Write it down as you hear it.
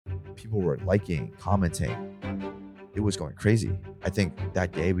People were liking, commenting. It was going crazy. I think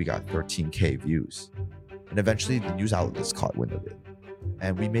that day we got 13K views. And eventually the news outlets caught wind of it.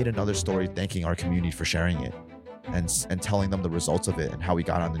 And we made another story thanking our community for sharing it and telling them the results of it and how we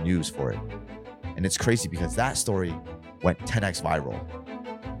got on the news for it. And it's crazy because that story went 10x viral.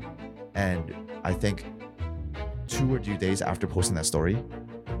 And I think 2 or 3 days after posting that story,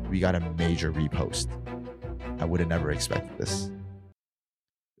 we got a major repost. I would have never expected this.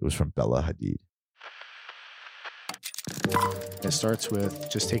 It was from Bella Hadid. It starts with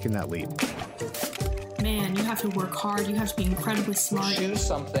just taking that leap. Man, you have to work hard. You have to be incredibly smart. Choose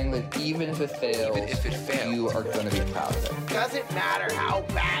something that even if it fails, you are going to be proud of it. Doesn't matter how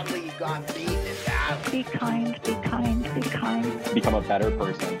badly you got beaten in battle. Be kind, be kind, be kind. Become a better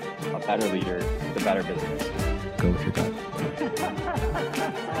person, a better leader, the better business. Go with your gut.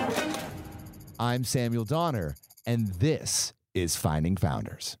 I'm Samuel Donner, and this is Finding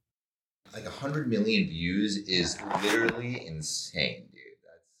Founders. Like 100 million views is literally insane, dude.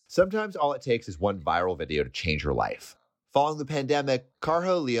 Sometimes all it takes is one viral video to change your life. Following the pandemic,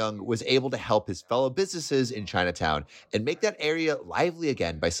 Karho Leung was able to help his fellow businesses in Chinatown and make that area lively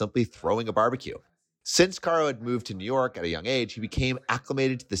again by simply throwing a barbecue. Since Karho had moved to New York at a young age, he became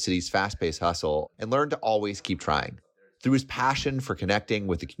acclimated to the city's fast-paced hustle and learned to always keep trying. Through his passion for connecting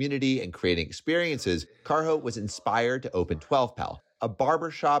with the community and creating experiences, Karho was inspired to open 12 Pal, a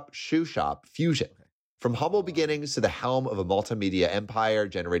barbershop shoe shop fusion. From humble beginnings to the helm of a multimedia empire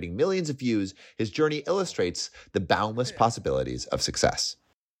generating millions of views, his journey illustrates the boundless possibilities of success.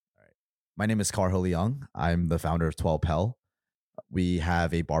 All right. My name is Karho Leung. I'm the founder of 12 Pal. We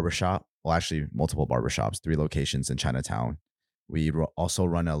have a barbershop, well, actually multiple barbershops, 3 locations in Chinatown. We also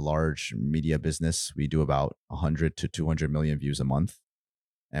run a large media business. We do about 100 to 200 million views a month.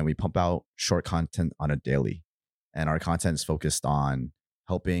 And we pump out short content on a daily. And our content is focused on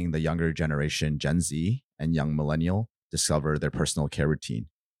helping the younger generation, Gen Z and young millennial, discover their personal care routine.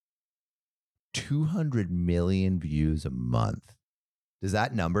 200 million views a month. Does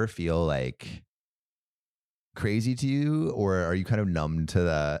that number feel like crazy to you, or are you kind of numb to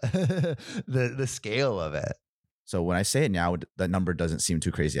the the scale of it? So when I say it now, that number doesn't seem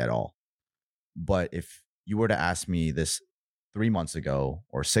too crazy at all. But if you were to ask me this 3 months ago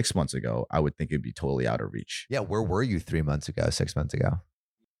or 6 months ago, I would think it'd be totally out of reach. Yeah, where were you 3 months ago, 6 months ago?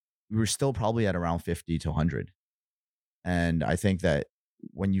 We were still probably at around 50 to 100. And I think that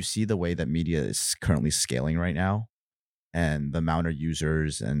when you see the way that media is currently scaling right now and the amount of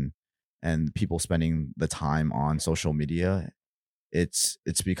users and people spending the time on social media, it's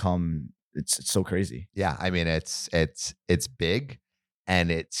so crazy. Yeah, I mean it's big,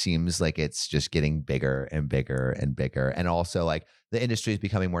 and it seems like it's just getting bigger and bigger and bigger. And also like the industry is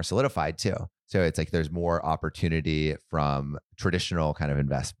becoming more solidified too. So it's like there's more opportunity from traditional kind of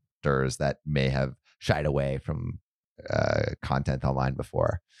investors that may have shied away from content online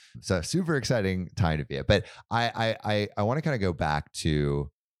before. So super exciting time to be it. But I want to kind of go back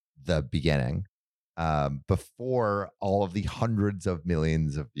to the beginning, before all of the hundreds of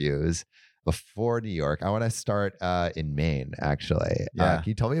millions of views, before New York. I want to start in Maine, actually. Yeah. Can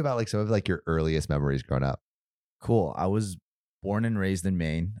you tell me about like some of like your earliest memories growing up? Cool. I was born and raised in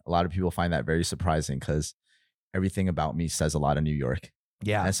Maine. A lot of people find that very surprising because everything about me says a lot of New York.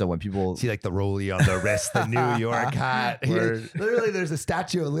 Yeah. And so when people see like the rollie on the wrist, the New York hat, literally there's a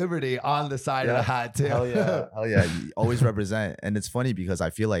Statue of Liberty on the side of the hat too. Hell yeah. Hell yeah. You always represent. And it's funny because I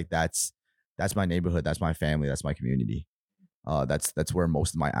feel like that's my neighborhood. That's my family. That's my community. That's where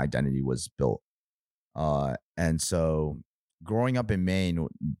most of my identity was built. And so growing up in Maine,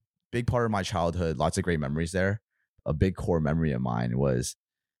 big part of my childhood, lots of great memories there. A big core memory of mine was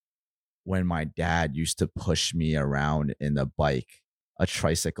when my dad used to push me around in a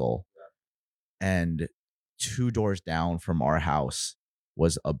tricycle, and 2 doors down from our house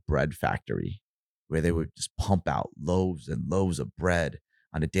was a bread factory where they would just pump out loaves and loaves of bread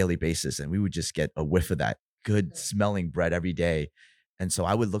on a daily basis. And we would just get a whiff of that good smelling bread every day. And so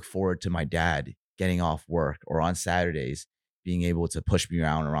I would look forward to my dad getting off work or on Saturdays being able to push me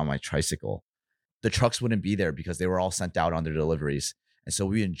around my tricycle. The trucks wouldn't be there because they were all sent out on their deliveries. And so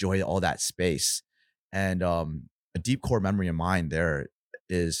we enjoyed all that space. And a deep core memory of mine there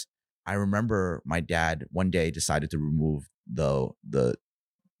is I remember my dad one day decided to remove the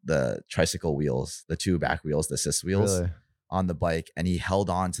tricycle wheels, the 2 back wheels, the assist wheels on the bike. And he held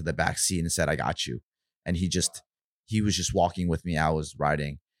on to the back seat and said, "I got you." And he was just walking with me. I was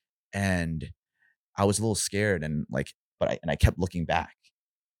riding and I was a little scared but I kept looking back.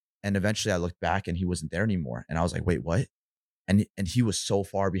 And eventually I looked back and he wasn't there anymore. And I was like, wait, what? And he was so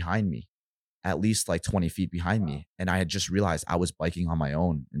far behind me. at least like 20 feet behind me. And I had just realized I was biking on my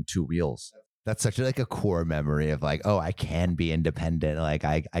own in 2 wheels. That's such like a core memory of like, oh, I can be independent. Like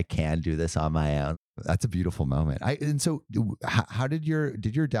I can do this on my own. That's a beautiful moment. And so how did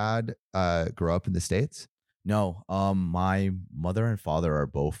your dad grow up in the States? No, my mother and father are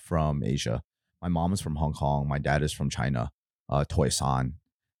both from Asia. My mom is from Hong Kong. My dad is from China, Toisan.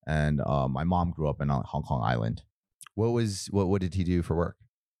 And my mom grew up in Hong Kong Island. What did he do for work?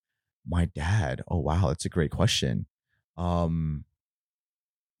 My dad. Oh, wow. That's a great question.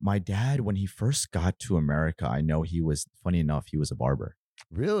 My dad, when he first got to America, I know funny enough, he was a barber.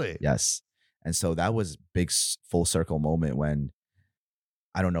 Really? Yes. And so that was big full circle moment when,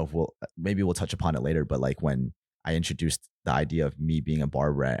 I don't know if maybe we'll touch upon it later, but like when I introduced the idea of me being a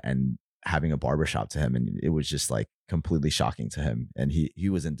barber and having a barbershop to him, and it was just like completely shocking to him. And he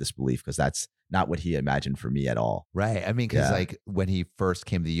was in disbelief because that's not what he imagined for me at all. Right. I mean, because like when he first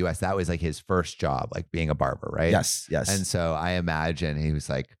came to the US, that was like his first job, like being a barber, right? Yes. And so I imagine he was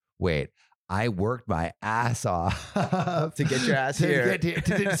like, wait, I worked my ass off to get your ass here.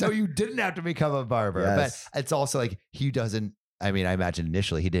 So you didn't have to become a barber. Yes. But it's also like I imagine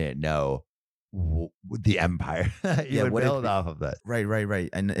initially he didn't know the empire you would build off of that. Right.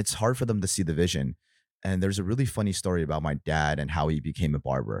 And it's hard for them to see the vision. And there's a really funny story about my dad and how he became a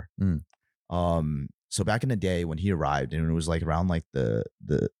barber. So back in the day when he arrived, and it was like around like the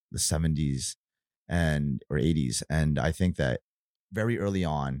 70s or 80s, and I think that very early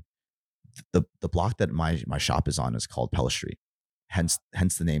on, the block that my shop is on is called Pell Street, hence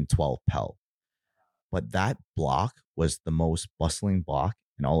the name 12 Pell. But that block was the most bustling block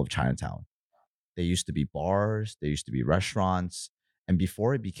in all of Chinatown. There used to be bars, there used to be restaurants, and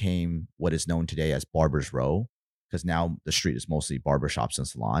before it became what is known today as Barber's Row, because now the street is mostly barbershops and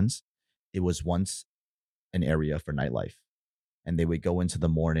salons, it was once an area for nightlife. And they would go into the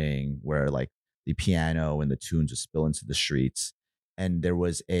morning where like the piano and the tunes would spill into the streets. And there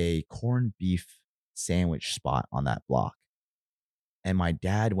was a corned beef sandwich spot on that block. And my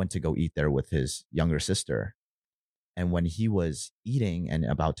dad went to go eat there with his younger sister. And when he was eating and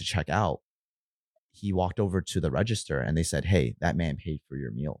about to check out, he walked over to the register and they said, "Hey, that man paid for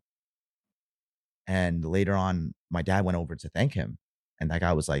your meal." And later on, my dad went over to thank him. And that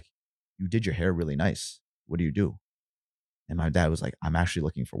guy was like, "You did your hair really nice. What do you do?" And my dad was like, "I'm actually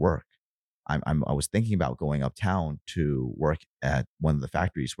looking for work. I was thinking about going uptown to work at one of the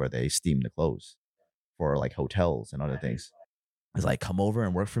factories where they steam the clothes for like hotels and other things." I was like, "Come over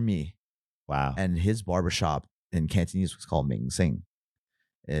and work for me." Wow. And his barbershop in Cantonese was called Ming Sing.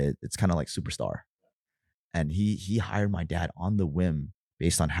 It's kind of like Superstar. And he hired my dad on the whim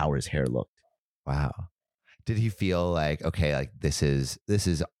based on how his hair looked. Wow. Did he feel like, okay, like this is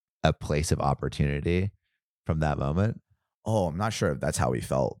a place of opportunity from that moment? Oh, I'm not sure if that's how he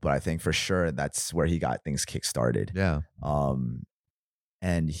felt, but I think for sure that's where he got things kickstarted. Yeah.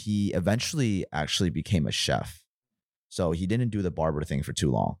 And he eventually actually became a chef. So he didn't do the barber thing for too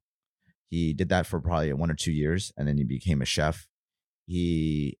long. He did that for probably 1 or 2 years, and then he became a chef.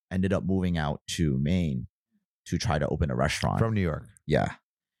 He ended up moving out to Maine to try to open a restaurant. From New York. Yeah.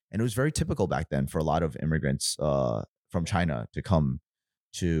 And it was very typical back then for a lot of immigrants from China to come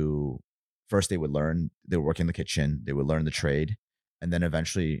to, first they would work in the kitchen, they would learn the trade, and then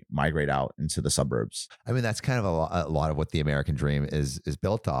eventually migrate out into the suburbs. I mean, that's kind of a lot of what the American dream is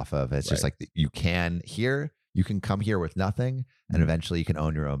built off of. It's just like you can come here with nothing, and eventually you can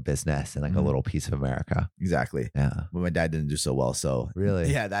own your own business and like a little piece of America. Exactly. Yeah. But my dad didn't do so well. So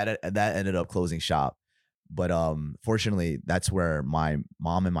really, yeah, that ended up closing shop. But fortunately, that's where my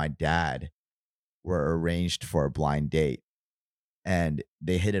mom and my dad were arranged for a blind date, and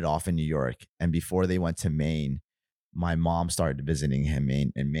they hit it off in New York. And before they went to Maine, my mom started visiting him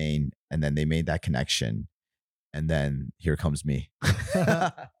in Maine, and then they made that connection. And then here comes me.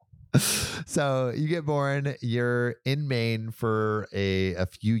 So you get born, you're in Maine for a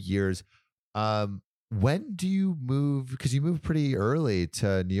few years. When do you move? Because you moved pretty early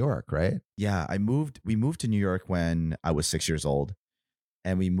to New York, right? Yeah, we moved to New York when I was 6 years old,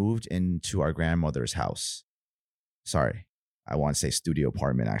 and we moved into our grandmother's house. Sorry, I want to say studio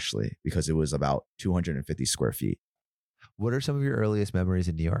apartment actually, because it was about 250 square feet. What are some of your earliest memories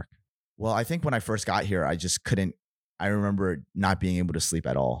in New York? Well, I think when I first got here, I remember not being able to sleep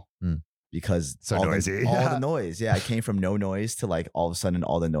at all because so noisy. All the noise. Yeah, I came from no noise to like all of a sudden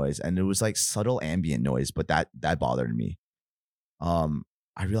all the noise, and it was like subtle ambient noise, but that bothered me.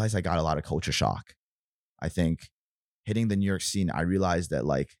 I realized I got a lot of culture shock. I think hitting the New York scene, I realized that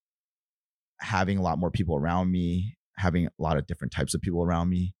like having a lot more people around me, having a lot of different types of people around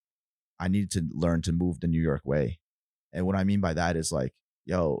me, I needed to learn to move the New York way. And what I mean by that is like,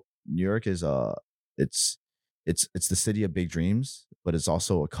 yo, New York is it's it's the city of big dreams, but it's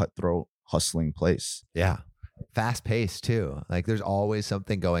also a cutthroat, hustling place. Yeah. Fast paced too. Like there's always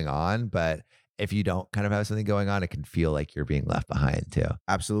something going on, but if you don't kind of have something going on, it can feel like you're being left behind too.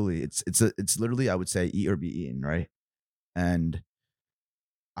 Absolutely. It's literally, I would say, eat or be eaten, right? And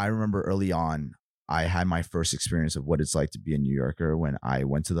I remember early on, I had my first experience of what it's like to be a New Yorker when I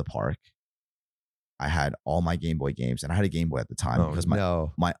went to the park. I had all my Game Boy games, and I had a Game Boy at the time because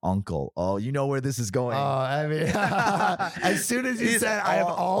my uncle. Oh, you know where this is going. Oh, I mean, as soon as you said I have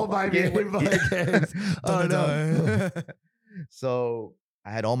all my Game Boy games. Oh no. So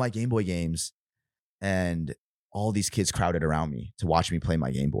I had all my Game Boy games, and all these kids crowded around me to watch me play my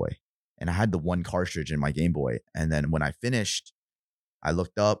Game Boy. And I had the one cartridge in my Game Boy. And then when I finished, I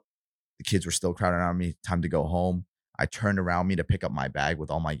looked up. The kids were still crowded around me. Time to go home. I turned around me to pick up my bag with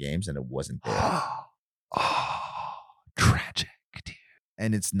all my games, and it wasn't there. Oh, tragic, dude.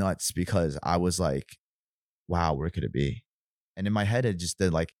 And it's nuts because I was like, wow, where could it be? And in my head, it just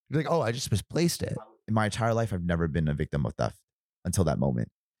did like, you're like, oh, I just misplaced it. In my entire life, I've never been a victim of theft until that moment.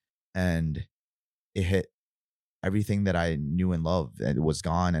 And it hit everything that I knew and loved, and it was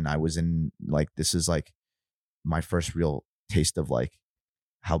gone. And I was in like, this is like my first real taste of like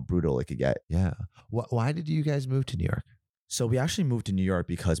how brutal it could get. Yeah. Why did you guys move to New York? So we actually moved to New York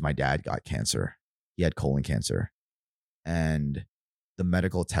because my dad got cancer. He had colon cancer, and the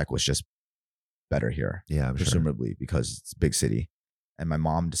medical tech was just better here. Yeah, I'm presumably because it's a big city. And my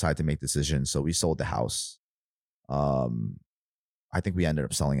mom decided to make decisions, so we sold the house. I think we ended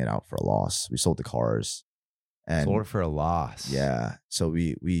up selling it out for a loss. We sold the cars, and sold it for a loss. Yeah, so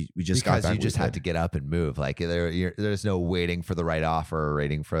we just because got back you just had to get up and move. Like there's no waiting for the right offer or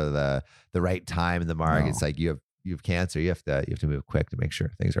waiting for the right time in the market. No. It's like you have cancer. You have to move quick to make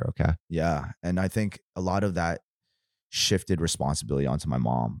sure things are okay. Yeah. And I think a lot of that shifted responsibility onto my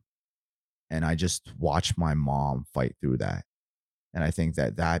mom. And I just watched my mom fight through that. And I think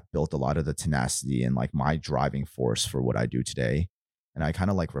that built a lot of the tenacity and like my driving force for what I do today. And I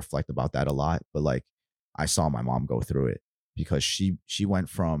kind of like reflect about that a lot. But like I saw my mom go through it because she went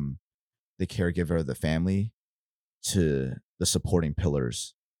from the caregiver of the family to the supporting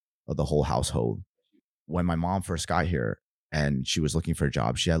pillars of the whole household. When my mom first got here and she was looking for a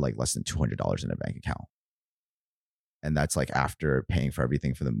job, she had like less than $200 in her bank account. And that's like after paying for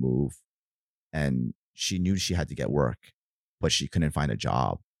everything for the move. And she knew she had to get work, but she couldn't find a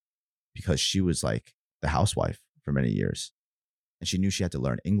job because she was like the housewife for many years. And she knew she had to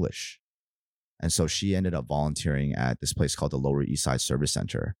learn English. And so she ended up volunteering at this place called the Lower East Side Service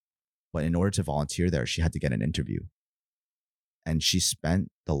Center. But in order to volunteer there, she had to get an interview. And she spent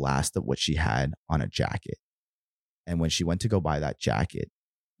the last of what she had on a jacket. And when she went to go buy that jacket,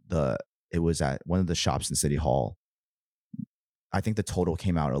 it was at one of the shops in City Hall. I think the total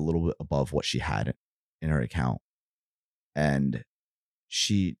came out a little bit above what she had in her account. And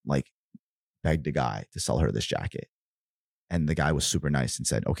she like begged a guy to sell her this jacket. And the guy was super nice and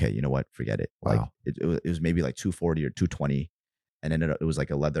said, okay, you know what? Forget it. Wow. Like it was maybe like $240 or $220. And ended up, it was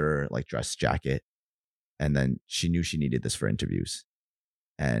like a leather like dress jacket. And then she knew she needed this for interviews,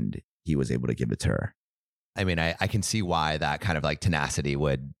 and he was able to give it to her. I mean, I can see why that kind of like tenacity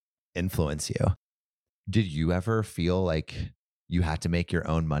would influence you. Did you ever feel like you had to make your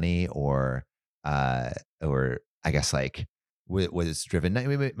own money, or I guess like was driven?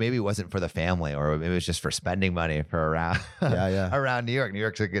 Maybe it wasn't for the family, or maybe it was just for spending money for around around New York. New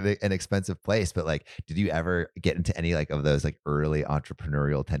York's like an expensive place, but like, did you ever get into any like of those like early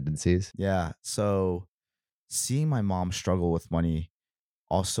entrepreneurial tendencies? Yeah. So seeing my mom struggle with money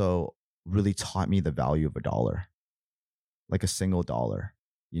also really taught me the value of a dollar, like a single dollar,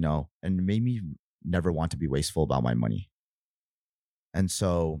 and made me never want to be wasteful about my money. And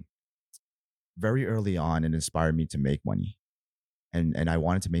so very early on, it inspired me to make money. And I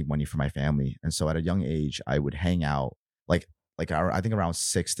wanted to make money for my family. And so at a young age, I would hang out like I think around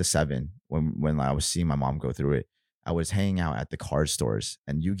 6 to 7 when I was seeing my mom go through it. I was hanging out at the card stores,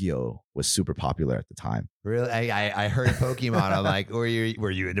 and Yu-Gi-Oh was super popular at the time. Really? I heard Pokemon. I'm like, were you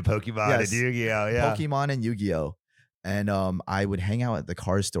into Pokemon Yes. and Yu-Gi-Oh? Yeah. Pokemon and Yu-Gi-Oh. And I would hang out at the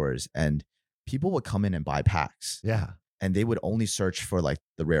card stores, and people would come in and buy packs. Yeah. And they would only search for like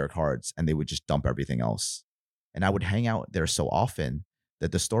the rare cards, and they would just dump everything else. And I would hang out there so often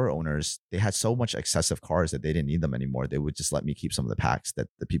that the store owners, they had so much excessive cards that they didn't need them anymore. They would just let me keep some of the packs that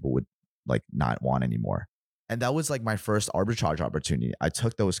the people would like not want anymore. And that was like my first arbitrage opportunity. I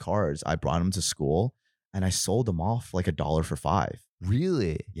took those cards, I brought them to school, and I sold them off like $1 for $5.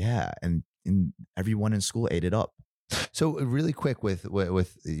 Really? Yeah. And everyone in school ate it up. So really quick with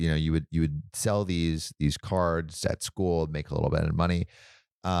you would sell these cards at school, make a little bit of money.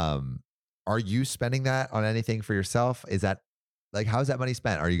 Are you spending that on anything for yourself? Is that like, how's that money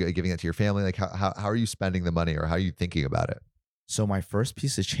spent? Are you giving it to your family? Like how are you spending the money, or how are you thinking about it? So my first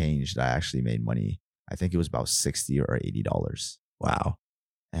piece of change that I actually made money, I think it was about $60 or $80. Wow.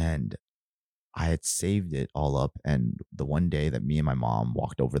 And I had saved it all up. And the one day that me and my mom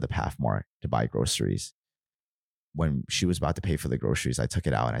walked over the Pathmark to buy groceries, when she was about to pay for the groceries, I took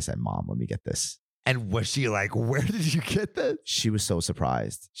it out and I said, Mom, let me get this. And was she like, where did you get this? She was so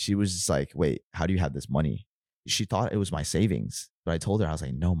surprised. She was just like, wait, how do you have this money? She thought it was my savings. But I told her, I was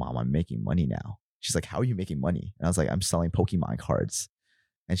like, no, Mom, I'm making money now. She's like, how are you making money? And I was like, I'm selling Pokemon cards.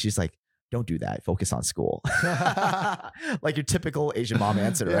 And she's like, don't do that. Focus on school. Like your typical Asian mom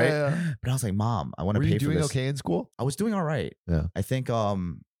answer, right? Yeah. But I was like, Mom, I want to pay for this. Were you doing okay in school? I was doing all right. Yeah. I think a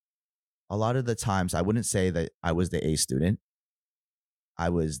lot of the times I wouldn't say that I was the A student. I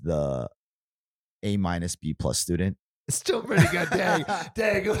was the A- B+ student. It's still pretty good.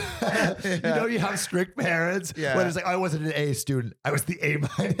 Dang. You know, you have strict parents. Yeah. When it's like, I wasn't an A student. I was the A-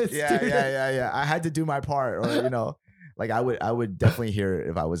 student. Yeah. I had to do my part, or like I would definitely hear it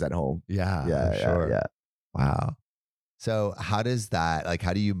if I was at home. Yeah. Sure. Yeah. Wow. So how does that, like,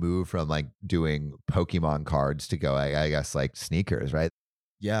 how do you move from like doing Pokemon cards to go, I guess, like sneakers, right?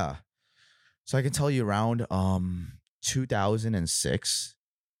 Yeah. So I can tell you around 2006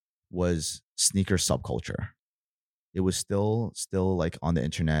 was sneaker subculture. It was still like on the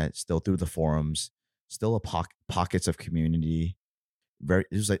internet, still through the forums, still pockets of community.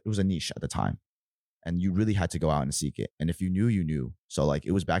 It was a niche at the time. And you really had to go out and seek it. And if you knew, you knew. So like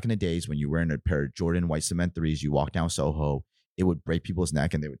it was back in the days when you were in a pair of Jordan white cement 3s, you walk down Soho, it would break people's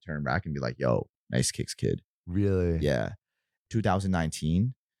neck and they would turn back and be like, yo, nice kicks, kid. Really? Yeah.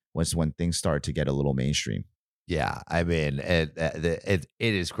 2019 was when things started to get a little mainstream. Yeah, I mean, it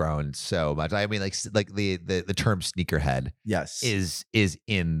has grown so much. I mean, like the term sneakerhead, yes, is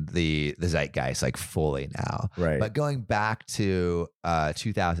in the zeitgeist like fully now. Right. But going back to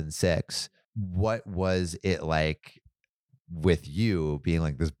 2006, what was it like with you being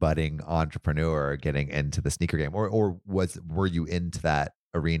like this budding entrepreneur getting into the sneaker game, or were you into that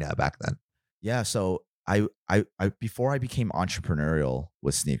arena back then? Yeah. So I before I became entrepreneurial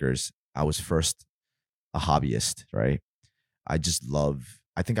with sneakers, I was first a hobbyist, right? I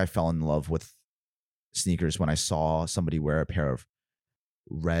think I fell in love with sneakers when I saw somebody wear a pair of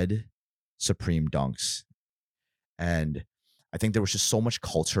red Supreme Dunks. And I think there was just so much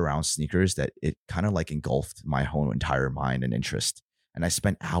culture around sneakers that it kind of like engulfed my whole entire mind and interest. And I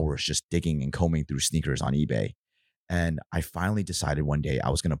spent hours just digging and combing through sneakers on eBay. And I finally decided one day I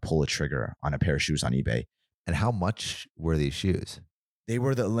was going to pull a trigger on a pair of shoes on eBay. And how much were these shoes? They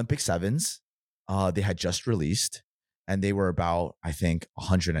were the Olympic 7s. They had just released, and they were about, I think,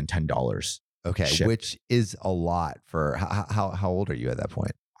 $110. Okay, shipped. Which is a lot for how old are you at that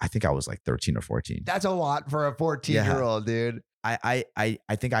point? I think I was like 13 or 14. That's a lot for a 14-year-old, dude. I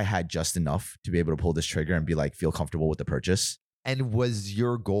think I had just enough to be able to pull this trigger and be like, feel comfortable with the purchase. And was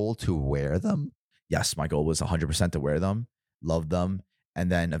your goal to wear them? Yes, my goal was 100% to wear them, love them. And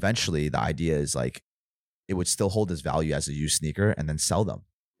then eventually the idea is like, it would still hold its value as a used sneaker and then sell them.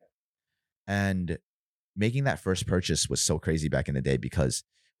 And making that first purchase was so crazy back in the day, because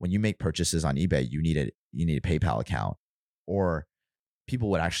when you make purchases on eBay, you need a PayPal account, or people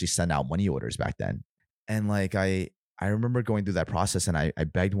would actually send out money orders back then. And like, I remember going through that process, and I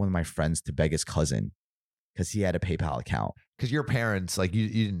begged one of my friends to beg his cousin because he had a PayPal account. Because your parents, like you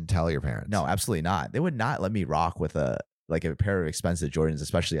didn't tell your parents. No, absolutely not. They would not let me rock with a pair of expensive Jordans,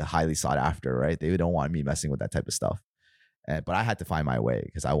 especially a highly sought after, right? They don't want me messing with that type of stuff. But I had to find my way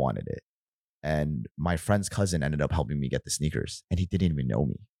because I wanted it. And my friend's cousin ended up helping me get the sneakers, and he didn't even know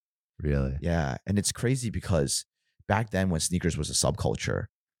me. Really? Yeah. And it's crazy because back then when sneakers was a subculture,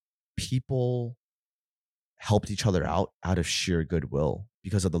 people helped each other out of sheer goodwill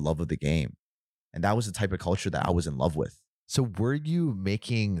because of the love of the game. And that was the type of culture that I was in love with. So were you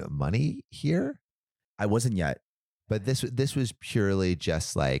making money here? I wasn't yet. But this was purely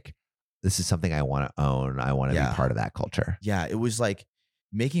just like, this is something I want to own. I want to be part of that culture. Yeah. It was like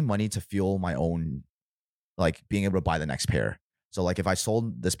making money to fuel my own, like being able to buy the next pair. So like if I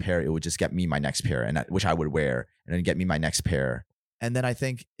sold this pair, it would just get me my next pair, and which I would wear, and then get me my next pair. And then I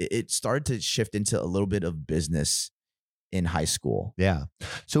think it started to shift into a little bit of business in high school. Yeah.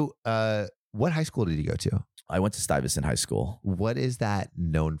 So what high school did you go to? I went to Stuyvesant High School. What is that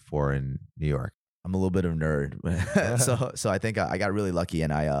known for in New York? I'm a little bit of a nerd. So I think I got really lucky,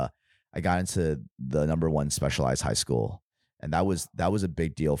 and I got into the #1 specialized high school. And that was a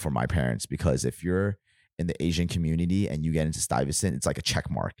big deal for my parents, because if you're in the Asian community and you get into Stuyvesant, it's like a check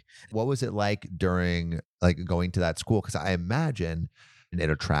mark. What was it like during like going to that school? Because I imagine and it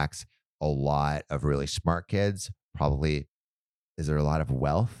attracts a lot of really smart kids. Probably, is there a lot of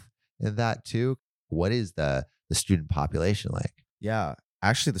wealth in that too? What is the student population like? Yeah,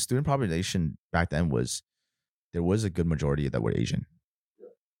 actually, the student population back then there was a good majority that were Asian,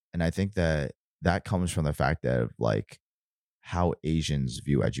 and I think that comes from the fact that like how Asians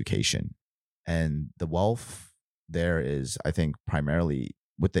view education, and the wealth there is, I think, primarily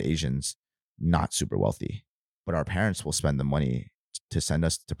with the Asians, not super wealthy, but our parents will spend the money to send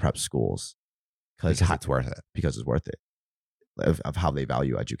us to prep schools Because it's worth it. because it's worth it of how they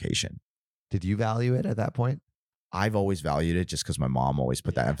value education. Did you value it at that point? I've always valued it just because my mom always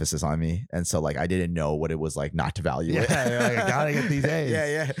put that emphasis on me. And so like I didn't know what it was like not to value it. Yeah, you're like, I gotta get these A's.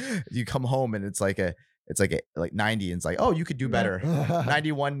 Yeah. You come home and it's like 90 and it's like, oh, you could do better.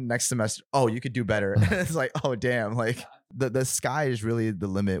 91 next semester. Oh, you could do better. It's like, oh damn. Like the sky is really the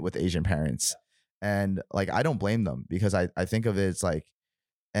limit with Asian parents. And like I don't blame them because I think of it as like,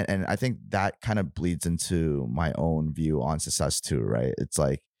 and I think that kind of bleeds into my own view on success too, right? It's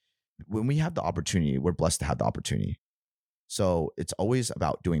like when we have the opportunity, we're blessed to have the opportunity. So it's always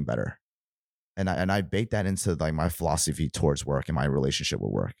about doing better. And I bake that into like my philosophy towards work and my relationship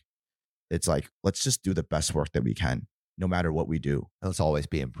with work. It's like, let's just do the best work that we can, no matter what we do. And let's always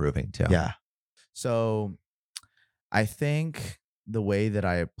be improving too. Yeah. So I think the way that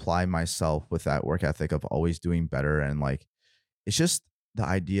I apply myself with that work ethic of always doing better and like, it's just the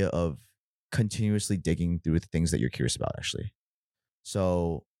idea of continuously digging through the things that you're curious about, actually.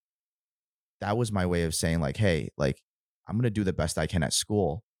 So that was my way of saying like, hey, like I'm going to do the best I can at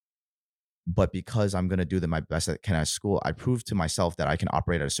school. But because I'm going to do my best I can at school, I proved to myself that I can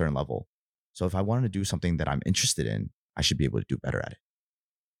operate at a certain level. So if I wanted to do something that I'm interested in, I should be able to do better at it.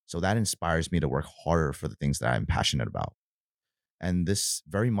 So that inspires me to work harder for the things that I'm passionate about. And this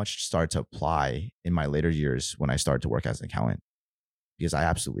very much started to apply in my later years when I started to work as an accountant because I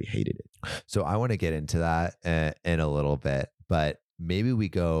absolutely hated it. So I want to get into that in a little bit, but maybe we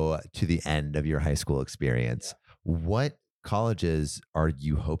go to the end of your high school experience. What colleges are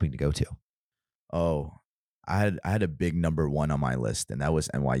you hoping to go to? Oh, I had a big number one on my list, and that was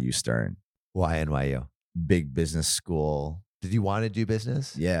NYU Stern. Why NYU? Big business school. Did you want to do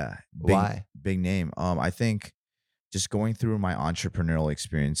business? Yeah. Why? Big name. I think just going through my entrepreneurial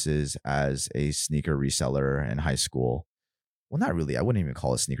experiences as a sneaker reseller in high school. Well, not really. I wouldn't even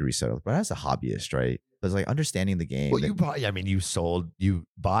call it sneaker reseller, but as a hobbyist, right? But it's like understanding the game. Well, you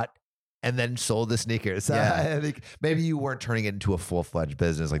bought and then sold the sneakers. Yeah. I think maybe you weren't turning it into a full-fledged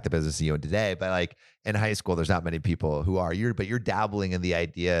business like the business you own today, but like in high school, there's not many people who are. But you're dabbling in the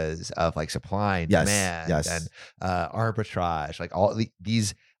ideas of like supply and demand and arbitrage, like all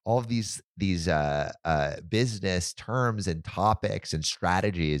of these business terms and topics and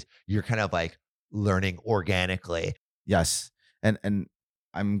strategies. You're kind of like learning organically. Yes. And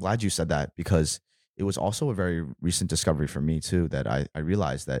I'm glad you said that because it was also a very recent discovery for me too, that I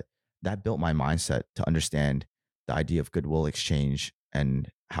realized that built my mindset to understand the idea of goodwill exchange and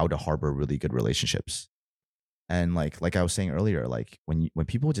how to harbor really good relationships. And like I was saying earlier, like when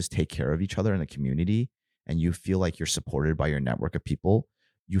people just take care of each other in the community and you feel like you're supported by your network of people,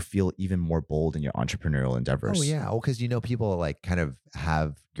 you feel even more bold in your entrepreneurial endeavors. Oh yeah. Well, because people like kind of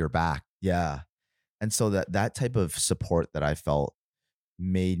have your back. Yeah. And so that type of support that I felt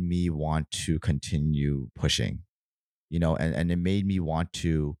made me want to continue pushing, and it made me want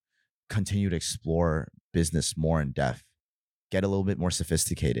to continue to explore business more in depth, get a little bit more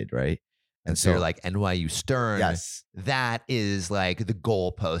sophisticated, right? And so you're like NYU Stern. Yes. That is like the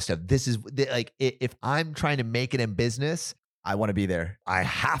goalpost of this is like, if I'm trying to make it in business, I want to be there. I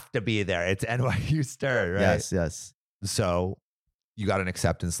have to be there. It's NYU Stern, right? Yes. So you got an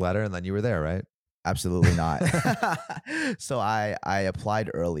acceptance letter and then you were there, right? Absolutely not. So I applied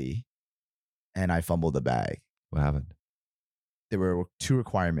early and I fumbled the bag. What happened? There were two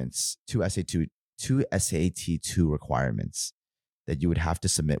requirements, two SAT2 requirements that you would have to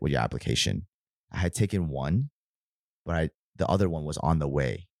submit with your application. I had taken one, but the other one was on the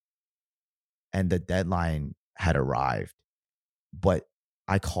way. And the deadline had arrived. But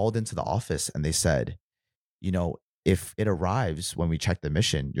I called into the office and they said, if it arrives when we check the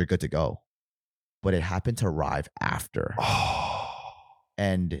mission, you're good to go. But it happened to arrive after. Oh.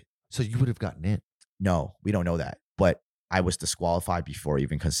 And so you would have gotten in. No, we don't know that. But I was disqualified before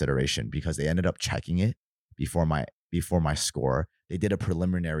even consideration because they ended up checking it before my score. They did a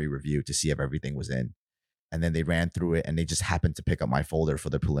preliminary review to see if everything was in. And then they ran through it and they just happened to pick up my folder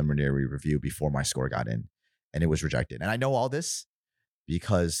for the preliminary review before my score got in. And it was rejected. And I know all this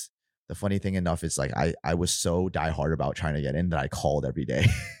because the funny thing enough is like I was so diehard about trying to get in that I called every day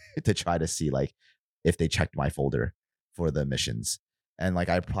to try to see like if they checked my folder for the missions. And like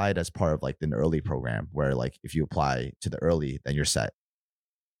I applied as part of like the early program where like if you apply to the early, then you're set.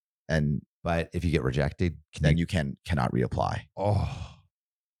 And But if you get rejected, then you cannot reapply. Oh,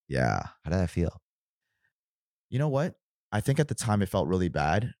 Yeah. how did that feel? You know what? I think at the time it felt really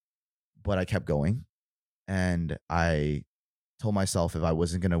bad, but I kept going. And I told myself if I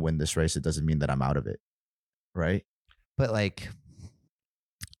wasn't going to win this race, it doesn't mean that I'm out of it. Right. But like,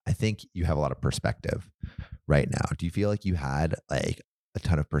 I think you have a lot of perspective right now. Do you feel like you had like a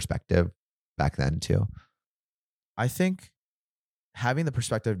ton of perspective back then too? I think having the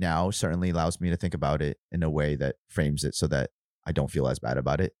perspective now certainly allows me to think about it in a way that frames it so that I don't feel as bad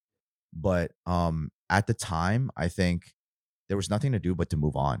about it. But at the time, I think there was nothing to do but to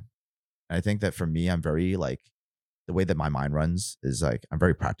move on. And I think that for me, I'm very like the way that my mind runs is like I'm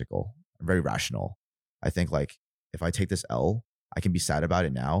very practical. I'm very rational. I think like if I take this L, I can be sad about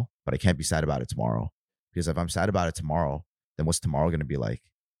it now, but I can't be sad about it tomorrow. Because if I'm sad about it tomorrow, then what's tomorrow going to be like?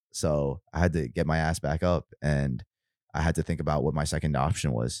 So I had to get my ass back up and I had to think about what my second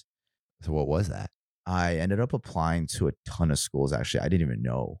option was. So what was that? I ended up applying to a ton of schools. Actually, I didn't even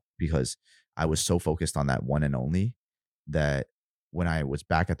know because I was so focused on that one and only that when I was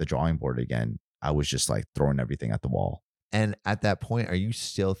back at the drawing board again, I was just like throwing everything at the wall. And at that point, are you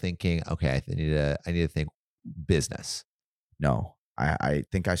still thinking, okay, I need to think business? No, I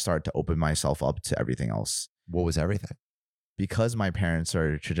think I started to open myself up to everything else. What was everything? Because my parents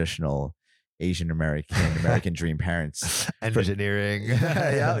are traditional Asian American dream parents. Engineering.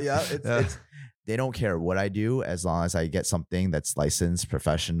 Yeah. It's they don't care what I do as long as I get something that's licensed,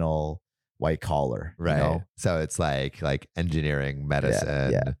 professional, white collar. Right. You know? So it's like engineering,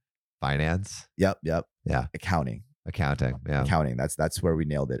 medicine, finance. Yep. Yeah. Accounting. Yeah. Accounting. That's where we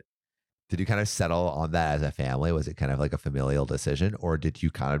nailed it. Did you kind of settle on that as a family? Was it kind of like a familial decision, or did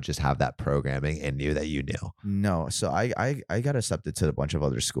you kind of just have that programming in you that you knew? No. So I got accepted to a bunch of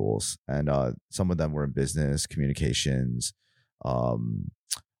other schools, and some of them were in business, communications.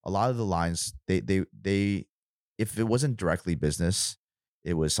 A lot of the lines they if it wasn't directly business,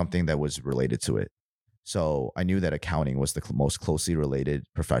 it was something that was related to it. So I knew that accounting was the most closely related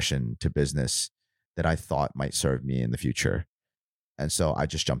profession to business that I thought might serve me in the future. And so I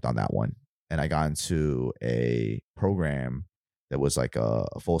just jumped on that one and I got into a program that was like a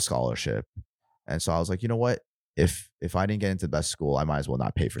full scholarship. And so I was like, you know what? If I didn't get into the best school, I might as well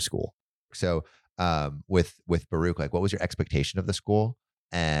not pay for school. So with Baruch, like what was your expectation of the school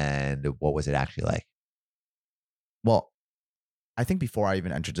and what was it actually like? Well, I think before I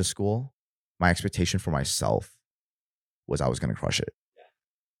even entered the school, my expectation for myself was I was going to crush it.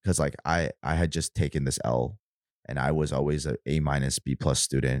 Because like I had just taken this L and I was always a A- B+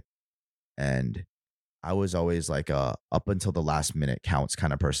 student. And I was always like a up until the last minute counts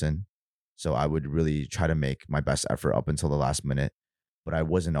kind of person. So I would really try to make my best effort up until the last minute, but I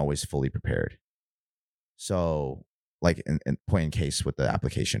wasn't always fully prepared. So like in point in case with the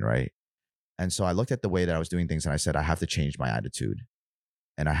application, right? And so I looked at the way that I was doing things and I said, I have to change my attitude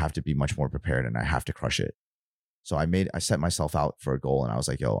and I have to be much more prepared and I have to crush it. So I set myself out for a goal and I was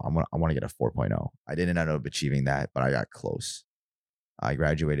like, yo, I want to get a 4.0. I didn't end up achieving that, but I got close. I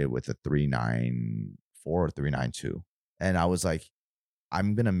graduated with a 3.94 or 3.92. And I was like,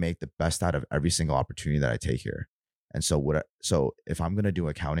 I'm going to make the best out of every single opportunity that I take here. And so so if I'm going to do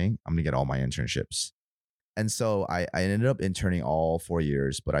accounting, I'm going to get all my internships. And so I ended up interning all 4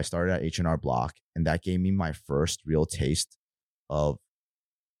 years, but I started at H&R Block and that gave me my first real taste of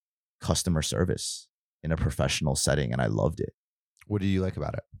customer service in a professional setting. And I loved it. What do you like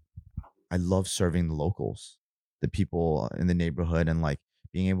about it? I love serving the locals, the people in the neighborhood and like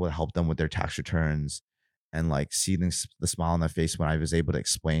being able to help them with their tax returns and like seeing the smile on their face when I was able to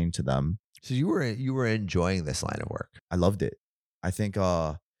explain to them. So you were enjoying this line of work. I loved it. I think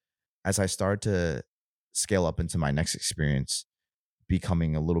as I started to scale up into my next experience,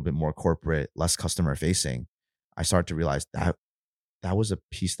 becoming a little bit more corporate, less customer facing, I started to realize that was a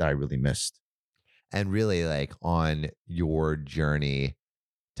piece that I really missed. And really like on your journey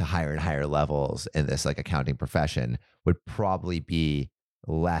to higher and higher levels in this like accounting profession would probably be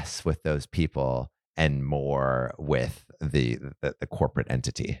less with those people and more with the corporate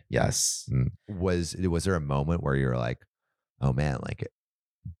entity. Yes. Was there a moment where you're like, oh man, like,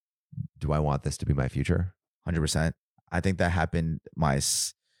 do I want this to be my future? 100%. I think that happened my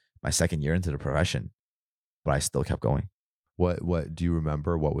second year into the profession, but I still kept going. What do you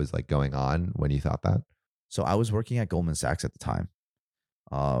remember? What was like going on when you thought that? So I was working at Goldman Sachs at the time.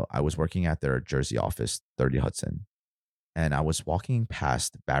 I was working at their Jersey office, 30 Hudson, and I was walking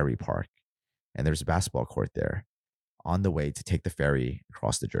past Battery Park, and there's a basketball court there on the way to take the ferry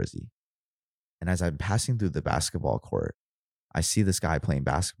across the Jersey. And as I'm passing through the basketball court, I see this guy playing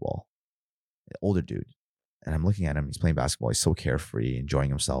basketball, an older dude. And I'm looking at him. He's playing basketball. He's so carefree, enjoying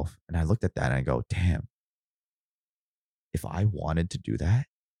himself. And I looked at that and I go, damn, if I wanted to do that,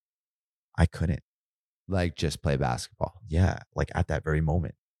 I couldn't. Like just play basketball. Yeah, like at that very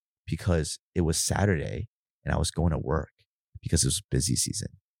moment, because it was Saturday and I was going to work because it was busy season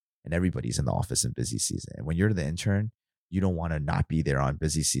and everybody's in the office in busy season. And when you're the intern, you don't want to not be there on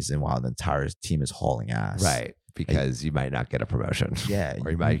busy season while the entire team is hauling ass. Right. Because you might not get a promotion. Yeah.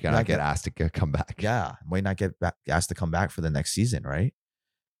 Or you might not get asked to come back. Yeah. Might not get asked to come back for the next season. Right.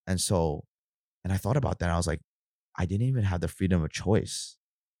 And so, and I thought about that. And I was like, I didn't even have the freedom of choice.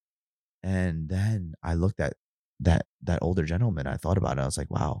 And then I looked at that older gentleman. I thought about it. I was like,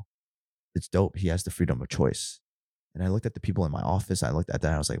 wow, it's dope. He has the freedom of choice. And I looked at the people in my office. I looked at that.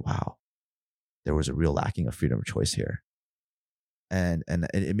 And I was like, wow, there was a real lacking of freedom of choice here. And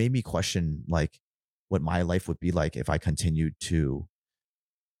it made me question like what my life would be like if I continued to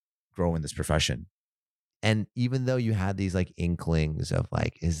grow in this profession. And even though you had these like inklings of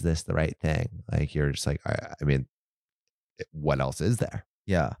like, is this the right thing? Like you're just like, I mean, what else is there?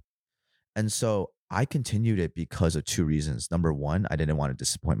 Yeah. And so I continued it because of two reasons. Number one, I didn't want to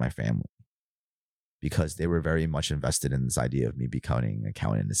disappoint my family because they were very much invested in this idea of me becoming an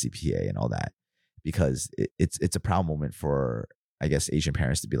accountant and a CPA and all that. Because it's a proud moment for, I guess, Asian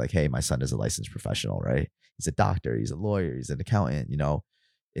parents to be like, hey, my son is a licensed professional, right? He's a doctor, he's a lawyer, he's an accountant, you know.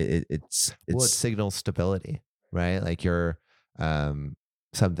 It signals stability, right? Like you're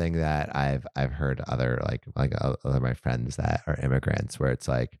something that I've heard other other my friends that are immigrants where it's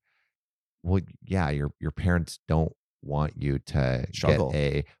like, well, yeah, your parents don't want you to struggle.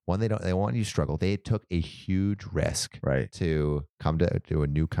 They want you to struggle. They took a huge risk, right, to come to a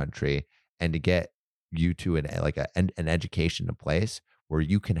new country and to get you to an education, a place where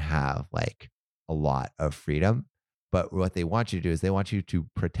you can have like a lot of freedom. But what they want you to do is they want you to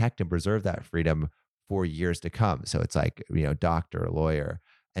protect and preserve that freedom for years to come. So it's like, you know, doctor, lawyer,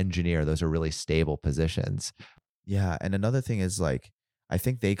 engineer, those are really stable positions. Yeah. And another thing is like, I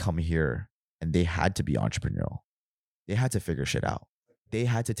think they come here and they had to be entrepreneurial. They had to figure shit out. They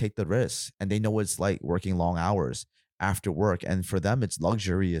had to take the risks, and they know what it's like working long hours after work. And for them, it's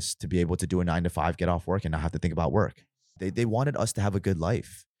luxurious to be able to do a 9 to 5, get off work and not have to think about work. They wanted us to have a good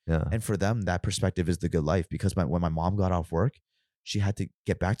life. Yeah. And for them, that perspective is the good life, because when my mom got off work, she had to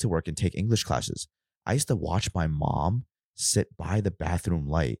get back to work and take English classes. I used to watch my mom sit by the bathroom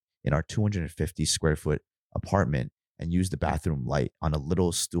light in our 250 square foot apartment and use the bathroom light on a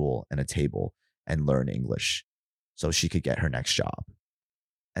little stool and a table and learn English so she could get her next job.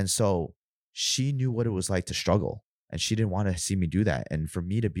 And so she knew what it was like to struggle, and she didn't want to see me do that. And for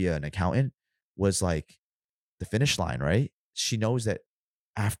me to be an accountant was like the finish line, right? She knows that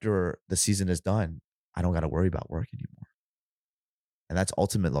after the season is done, I don't got to worry about work anymore. And that's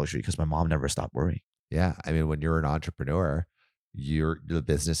ultimate luxury because my mom never stopped worrying. Yeah. I mean, when you're an entrepreneur, the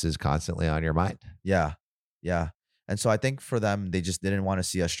business is constantly on your mind. Yeah. Yeah. And so I think for them, they just didn't want to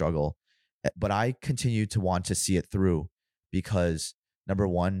see us struggle. But I continued to want to see it through because, number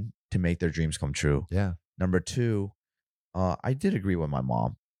one, to make their dreams come true. Yeah. Number two, I did agree with my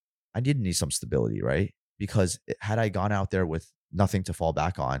mom. I did need some stability, right? Because had I gone out there with nothing to fall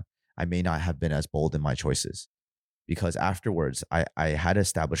back on, I may not have been as bold in my choices. Because afterwards, I had an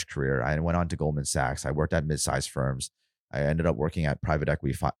established career. I went on to Goldman Sachs. I worked at mid-sized firms. I ended up working at private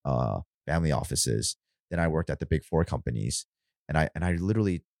equity family offices. Then I worked at the big four companies. And I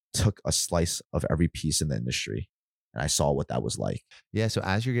literally took a slice of every piece in the industry. And I saw what that was like. Yeah. So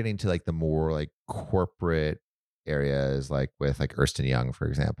as you're getting to like the more like corporate areas, like with like Ernst & Young, for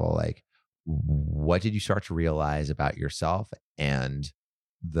example, like what did you start to realize about yourself and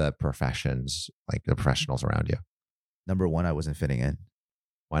the professions, like the professionals around you? Number one, I wasn't fitting in.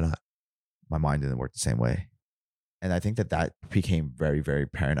 Why not? My mind didn't work the same way. And I think that became very, very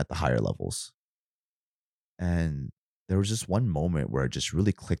apparent at the higher levels. And there was just one moment where it just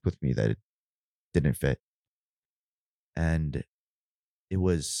really clicked with me that it didn't fit. And it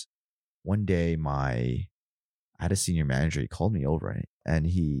was one day I had a senior manager. He called me over and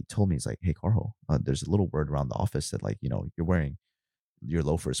he told me, he's like, hey, Karho, there's a little word around the office that like, you know, you're wearing your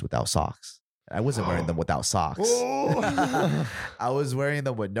loafers without socks. I wasn't wearing them without socks. I was wearing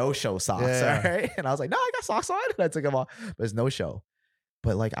them with no-show socks, all right? And I was like, no, I got socks on. And I took them off, but it's no-show.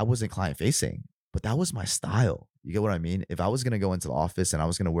 But like, I wasn't client-facing, but that was my style. You get what I mean? If I was going to go into the office and I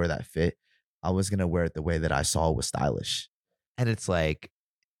was going to wear that fit, I was going to wear it the way that I saw was stylish. And it's like,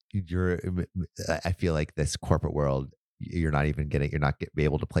 I feel like this corporate world, you're not be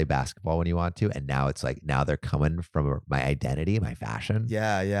able to play basketball when you want to. And now it's like, now they're coming from my identity, my fashion.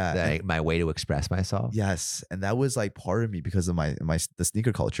 Yeah. My way to express myself. Yes. And that was like part of me because of the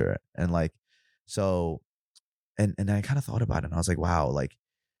sneaker culture. And like, so, and I kind of thought about it and I was like, wow, like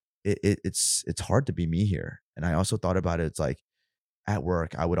it's hard to be me here. And I also thought about it. It's like at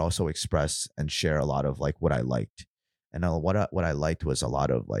work, I would also express and share a lot of like what I liked. And what I liked was a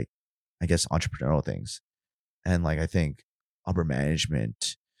lot of like, I guess, entrepreneurial things. And like, I think upper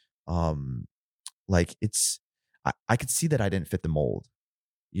management, like I could see that I didn't fit the mold,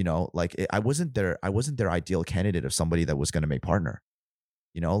 like I wasn't their ideal candidate of somebody that was going to make partner,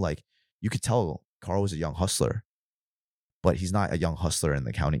 like you could tell Karho was a young hustler, but he's not a young hustler in the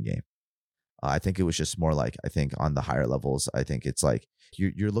accounting game. I think it was just more like, I think on the higher levels, I think it's like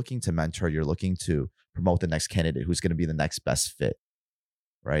you're looking to mentor, you're looking to promote the next candidate who's going to be the next best fit.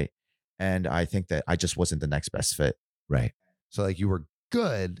 Right. And I think that I just wasn't the next best fit. Right. So like you were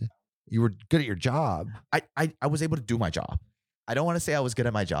good at your job. I was able to do my job. I don't want to say I was good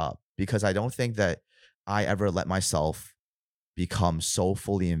at my job because I don't think that I ever let myself become so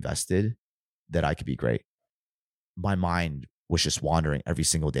fully invested that I could be great. My mind was just wandering every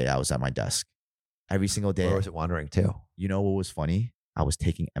single day I was at my desk. Every single day. Where was it wandering to? You know what was funny? I was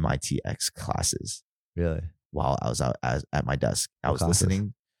taking MITx classes. Really? While I was out at my desk. I was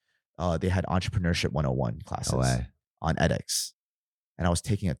listening. They had Entrepreneurship 101 classes on edX. And I was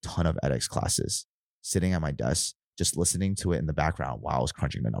taking a ton of edX classes, sitting at my desk, just listening to it in the background while I was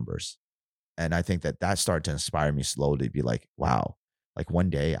crunching the numbers. And I think that started to inspire me slowly to be like, wow, like one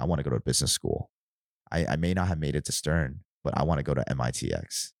day I want to go to business school. I may not have made it to Stern, but I want to go to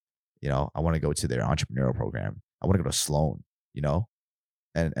MITx. I want to go to their entrepreneurial program. I want to go to Sloan,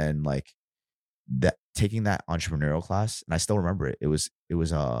 and like that, taking that entrepreneurial class. And I still remember it. It was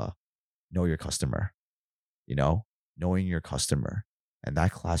know your customer, knowing your customer. And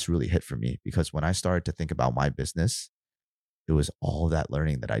that class really hit for me because when I started to think about my business, it was all that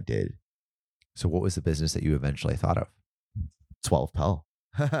learning that I did. So what was the business that you eventually thought of? 12 Pel,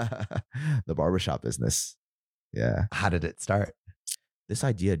 the barbershop business. Yeah. How did it start? This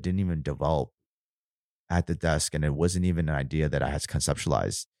idea didn't even develop at the desk, and it wasn't even an idea that I had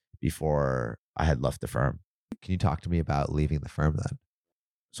conceptualized before I had left the firm. Can you talk to me about leaving the firm then?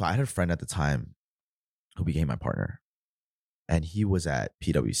 So I had a friend at the time who became my partner, and he was at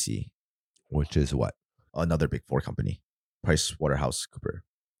PwC. Which is what? Another Big Four company, PricewaterhouseCoopers.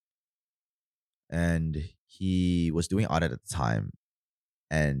 And he was doing audit at the time,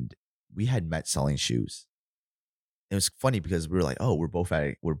 and we had met selling shoes. It was funny because we were like, oh, we're both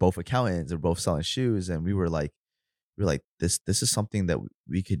accountants, we're both selling shoes, and we were like, this is something that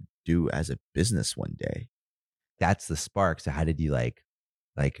we could do as a business one day. That's the spark. So how did you like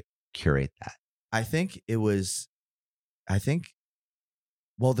curate that?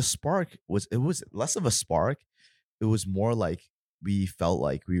 Well, the spark was less of a spark. It was more like we felt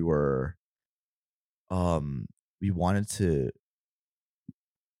like we were, we wanted to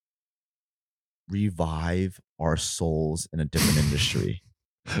revive our souls in a different industry.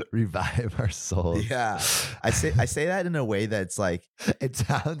 Revive our souls. Yeah. I say that in a way that's like, it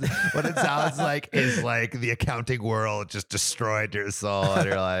sounds like is like the accounting world just destroyed your soul and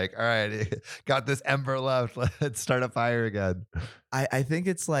you're like, all right, got this ember left, let's start a fire again. I think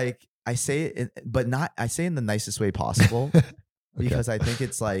it's like, I say it in the nicest way possible. Okay. Because I think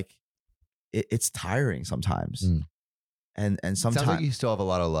it's like it's tiring sometimes. And sometimes sounds like you still have a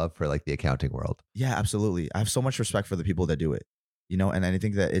lot of love for like the accounting world. Yeah, absolutely. I have so much respect for the people that do it, and I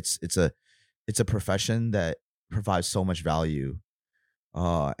think that it's a profession that provides so much value.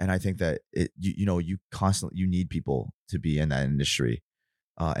 And I think that you constantly, you need people to be in that industry.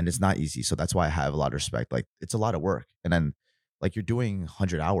 And it's not easy. So that's why I have a lot of respect. Like it's a lot of work. And then like you're doing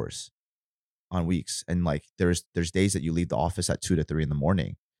 100 hours on weeks. And like there's days that you leave the office at 2 to 3 in the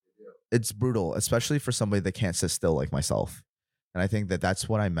morning. It's brutal, especially for somebody that can't sit still like myself. And I think that that's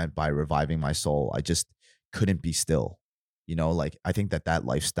what I meant by reviving my soul. I just couldn't be still, like I think that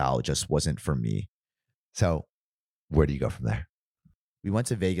lifestyle just wasn't for me. So where do you go from there? We went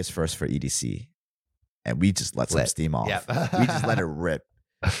to Vegas first for EDC and we just let some steam off. Yep. We just let it rip.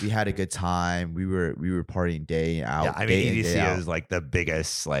 We had a good time. We were partying day out. Yeah, I mean, EDC is like the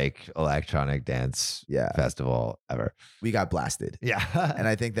biggest like electronic dance festival ever. We got blasted. Yeah. And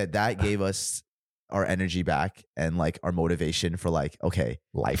I think that gave us our energy back and like our motivation for like, okay,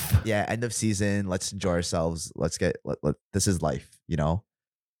 life. Yeah. End of season. Let's enjoy ourselves. Let's this is life,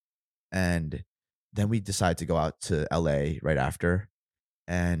 And then we decided to go out to LA right after.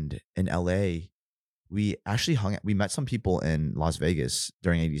 And in LA, we actually we met some people in Las Vegas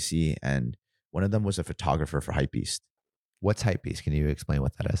during ADC, and one of them was a photographer for Hypebeast. What's Hypebeast? Can you explain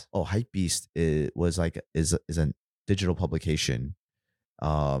what that is? Oh, Hypebeast is a digital publication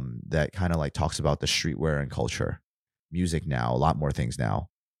that kind of like talks about the streetwear and culture, music now, a lot more things now,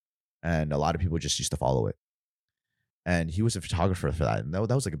 and a lot of people just used to follow it. And he was a photographer for that, and that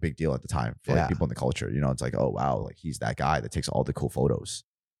was like a big deal at the time for like people in the culture. You know, it's like, oh wow, like he's that guy that takes all the cool photos,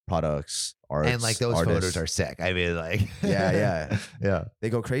 products, arts, and like those artists. photos are sick. I mean, like yeah, they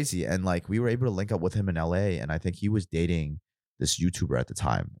go crazy. And like we were able to link up with him in LA, and I think he was dating this YouTuber at the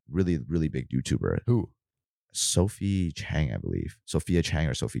time, really really big YouTuber. Who? Sophie Chang, I believe. Sophia Chang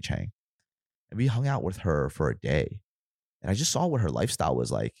or Sophie Chang. And we hung out with her for a day. And I just saw what her lifestyle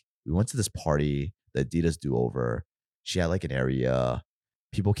was like. We went to this party, the Adidas do-over. She had like an area.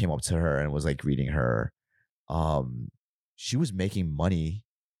 People came up to her and was like greeting her. She was making money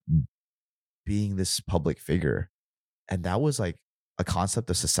being this public figure. And that was like a concept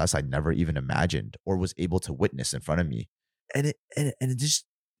of success I never even imagined or was able to witness in front of me. And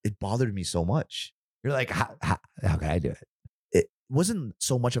it bothered me so much. You're like, how can I do it? It wasn't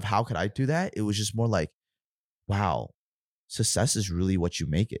so much of how could I do that. It was just more like, wow, success is really what you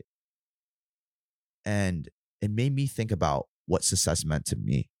make it. And it made me think about what success meant to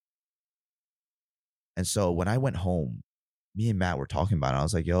me. And so when I went home, me and Matt were talking about it. I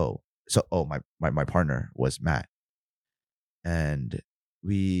was like, my partner was Matt. And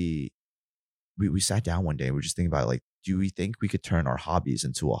we sat down one day and we were just thinking about like, do we think we could turn our hobbies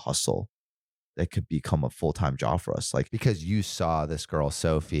into a hustle that could become a full-time job for us? Like, because you saw this girl,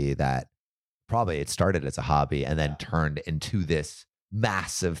 Sophie, that probably it started as a hobby and then turned into this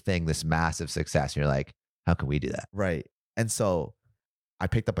massive thing, this massive success. And you're like, how can we do that? Right. And so I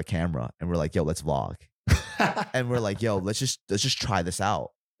picked up a camera and we're like, yo, let's vlog. And we're like, yo, let's just try this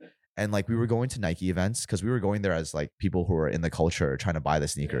out. And like we were going to Nike events because we were going there as like people who are in the culture trying to buy the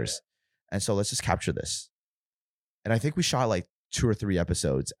sneakers. And so let's just capture this. And I think we shot like 2 or 3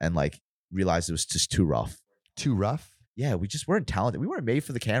 episodes and like realized it was just too rough. Too rough? Yeah, we just weren't talented. We weren't made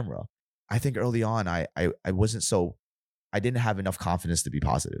for the camera. I think early on I didn't have enough confidence to be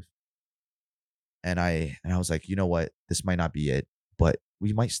positive. And I was like, you know what? This might not be it, but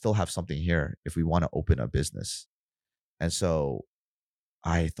we might still have something here if we want to open a business. And so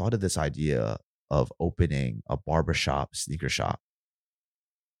I thought of this idea of opening a barbershop, sneaker shop.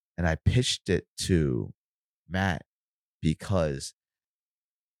 And I pitched it to Matt because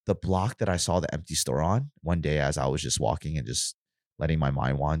the block that I saw the empty store on one day as I was just walking and just letting my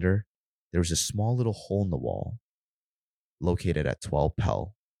mind wander, there was a small little hole in the wall located at 12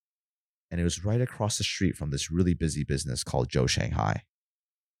 Pell. And it was right across the street from this really busy business called Joe Shanghai.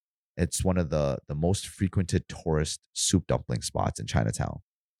 It's one of the most frequented tourist soup dumpling spots in Chinatown.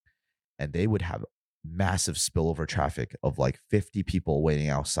 And they would have massive spillover traffic of like 50 people waiting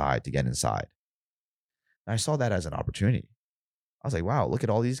outside to get inside. And I saw that as an opportunity. I was like, wow, look at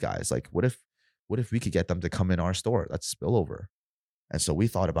all these guys. Like, what if we could get them to come in our store? That's spillover. And so we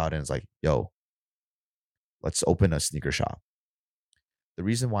thought about it and it's like, yo, let's open a sneaker shop. The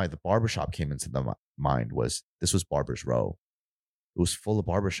reason why the barbershop came into the mind was this was Barber's Row. It was full of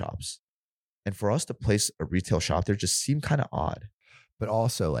barbershops. And for us to place a retail shop there just seemed kind of odd. But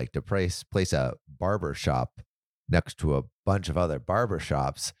also like to place a barber shop next to a bunch of other barber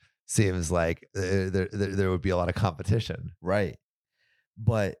shops seems like there would be a lot of competition. Right.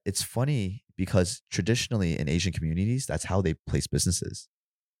 But it's funny because traditionally in Asian communities, that's how they place businesses.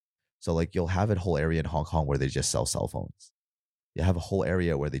 So like you'll have a whole area in Hong Kong where they just sell cell phones. You have a whole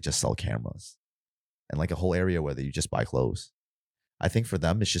area where they just sell cameras and like a whole area where you just buy clothes. I think for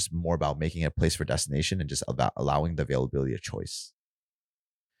them, it's just more about making a place for destination and just about allowing the availability of choice.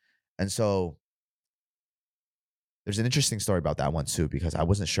 And so there's an interesting story about that one too, because I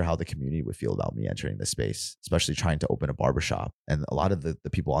wasn't sure how the community would feel about me entering this space, especially trying to open a barbershop. And a lot of the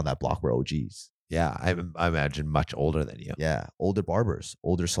people on that block were OGs. Yeah, I imagine much older than you. Yeah, older barbers,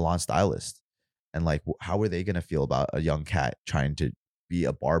 older salon stylists. And like, how are they going to feel about a young cat trying to be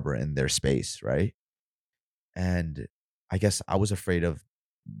a barber in their space, right? And I guess I was afraid of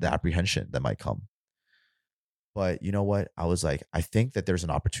the apprehension that might come. But you know what? I was like, I think that there's an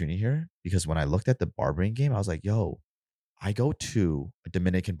opportunity here because when I looked at the barbering game, I was like, yo, I go to a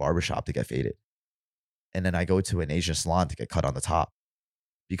Dominican barbershop to get faded. And then I go to an Asian salon to get cut on the top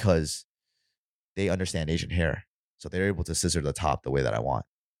because they understand Asian hair. So they're able to scissor the top the way that I want.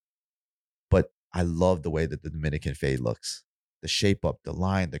 But I love the way that the Dominican fade looks. The shape up, the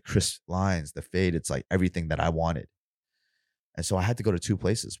line, the crisp lines, the fade. It's like everything that I wanted. And so I had to go to 2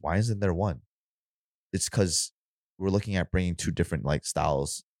 places. Why isn't there one? It's because we're looking at bringing 2 different like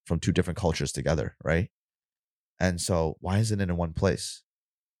styles from 2 different cultures together, right? And so why isn't it in one place?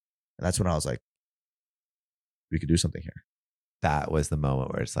 And that's when I was like, we could do something here. that was the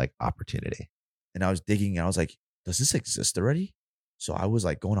moment where it's like opportunity. And I was digging and I was like, does this exist already? So I was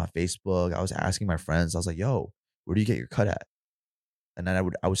like going on Facebook. I was asking my friends. I was like, yo, where do you get your cut at? And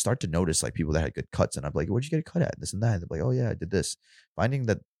then I would start to notice like people that had good cuts. And I'd be like, where'd you get a cut at? This and that. And they're like, oh yeah, I did this. Finding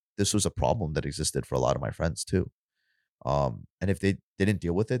that this was a problem that existed for a lot of my friends too. And if they didn't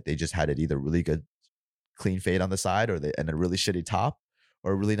deal with it, they just had it either really good clean fade on the side and a really shitty top,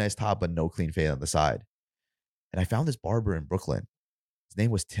 or a really nice top but no clean fade on the side. And I found this barber in Brooklyn. His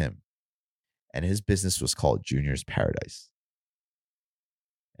name was Tim, and his business was called Junior's Paradise.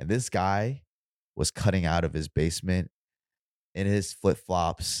 And this guy was cutting out of his basement in his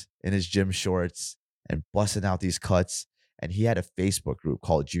flip-flops, in his gym shorts, and busting out these cuts. And he had a Facebook group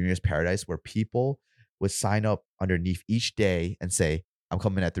called Junior's Paradise where people would sign up underneath each day and say, I'm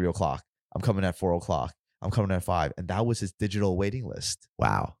coming at 3 o'clock. I'm coming at 4 o'clock. I'm coming at 5. And that was his digital waiting list.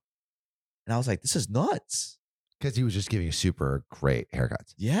 Wow. And I was like, this is nuts. Because he was just giving you super great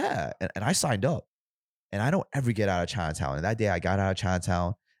haircuts. Yeah. And I signed up. And I don't ever get out of Chinatown. And that day I got out of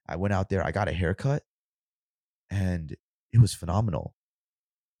Chinatown. I went out there. I got a haircut. And it was phenomenal.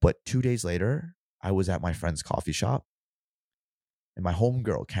 But 2 days later, I was at my friend's coffee shop. And my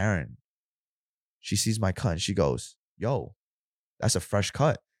homegirl, Karen, she sees my cut and she goes, yo, that's a fresh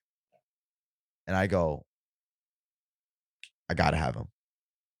cut. And I go, I gotta have him.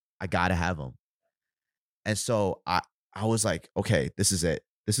 I gotta have him. And so I was like, okay, this is it.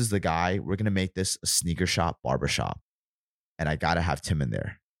 This is the guy. We're gonna make this a sneaker shop, barber shop. And I gotta have Tim in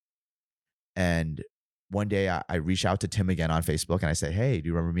there. And one day I reach out to Tim again on Facebook and I say, hey, do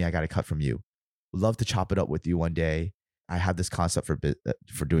you remember me? I got a cut from you. Would love to chop it up with you one day. I have this concept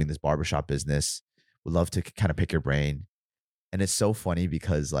for doing this barbershop business. Would love to kind of pick your brain. And it's so funny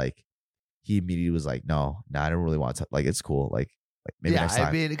because like he immediately was like, no, I don't really want to. Like, it's cool. Like maybe next time.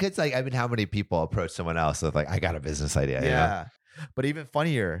 I mean, it's like, how many people approach someone else with like, I got a business idea. Yeah. You know? But even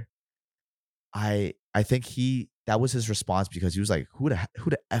funnier, I think that was his response because he was like, who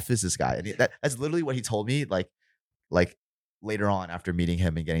the F is this guy? And that's literally what he told me. Like later on after meeting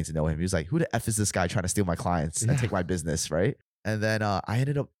him and getting to know him, he was like, who the F is this guy trying to steal my clients and take my business? Right. And then I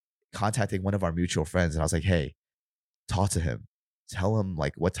ended up contacting one of our mutual friends and I was like, hey, talk to him. Tell him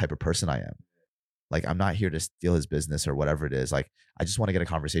like what type of person I am. Like, I'm not here to steal his business or whatever it is. Like, I just want to get a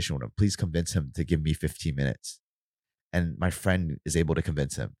conversation with him. Please convince him to give me 15 minutes. And my friend is able to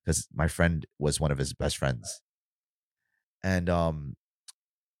convince him because my friend was one of his best friends. And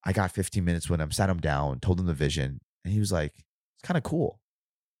I got 15 minutes with him, sat him down, told him the vision. And he was like, it's kind of cool.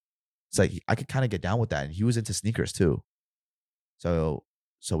 It's like, I could kind of get down with that. And he was into sneakers too. So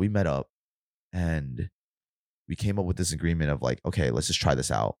we met up and we came up with this agreement of like, okay, let's just try this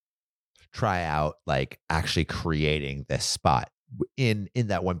out. Try out like actually creating this spot in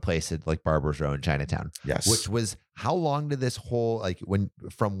that one place at like Barber's Row in Chinatown. Yes. Which was, how long did this whole, like when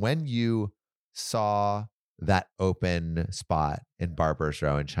you saw that open spot in Barber's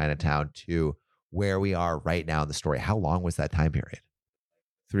Row in Chinatown to where we are right now in the story, how long was that time period?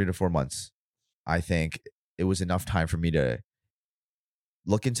 3 to 4 months. I think it was enough time for me to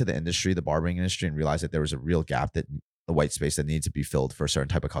look into the industry, the barbering industry, and realize that there was a real gap, that the white space that needs to be filled for a certain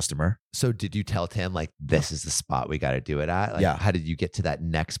type of customer. So did you tell Tim like, this is the spot we got to do it at? Like, yeah. How did you get to that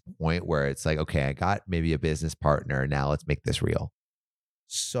next point where it's like, okay, I got maybe a business partner. Now let's make this real.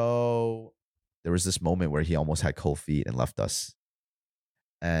 So there was this moment where he almost had cold feet and left us.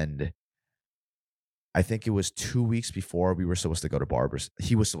 And I think it was 2 weeks before we were supposed to go to barbers.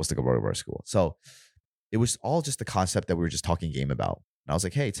 He was supposed to go to barber school. So it was all just the concept that we were just talking game about. And I was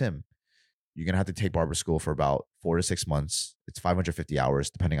like, hey, Tim, you're going to have to take barber school for about 4 to 6 months. It's 550 hours,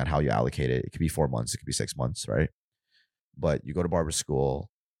 depending on how you allocate it. It could be 4 months. It could be 6 months, right? But you go to barber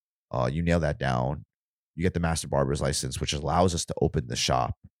school, you nail that down. You get the master barber's license, which allows us to open the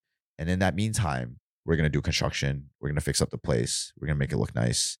shop. And in that meantime, we're going to do construction. We're going to fix up the place. We're going to make it look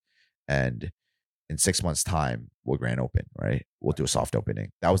nice. And in 6 months' time, we'll grand open, right? We'll do a soft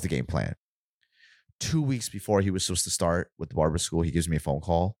opening. That was the game plan. 2 weeks before he was supposed to start with the barber school, he gives me a phone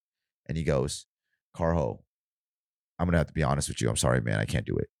call and he goes, Karho, I'm going to have to be honest with you. I'm sorry, man. I can't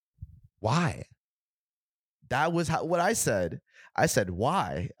do it. Why? That was what I said. I said,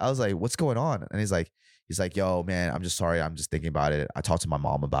 why? I was like, what's going on? And he's like, yo, man, I'm just sorry. I'm just thinking about it. I talked to my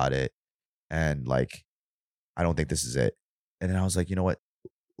mom about it. And like, I don't think this is it. And then I was like, you know what?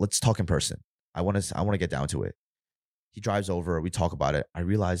 Let's talk in person. I want to get down to it. He drives over. We talk about it. I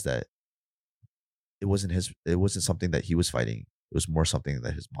realized that it wasn't something that he was fighting. It was more something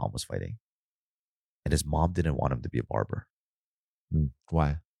that his mom was fighting. And his mom didn't want him to be a barber.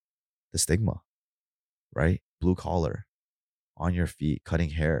 Why? The stigma, right? Blue collar, on your feet,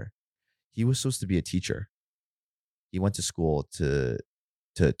 cutting hair. He was supposed to be a teacher. he went to school to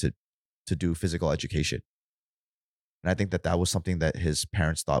to to do physical education. And I think that that was something that his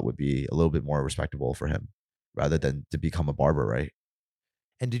parents thought would be a little bit more respectable for him rather than to become a barber, right?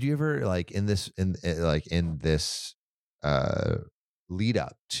 And did you ever like in this uh lead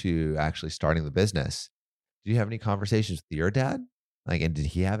up to actually starting the business, do you have any conversations with your dad? Like, and did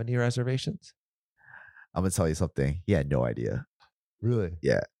he have any reservations? I'm gonna tell you something. He had no idea. Really?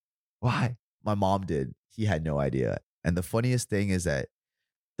 Yeah. Why? My mom did. He had no idea. And the funniest thing is that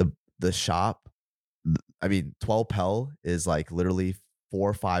the shop, I mean, 12 Pel is like literally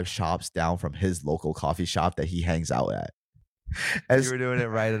 4 or 5 shops down from his local coffee shop that he hangs out at. You were doing it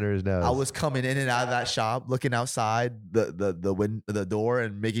right under his nose. I was coming in and out of that shop, looking outside the door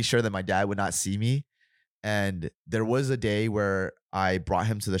and making sure that my dad would not see me. And there was a day where I brought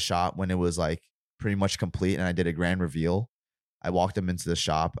him to the shop when it was like pretty much complete and I did a grand reveal. I walked him into the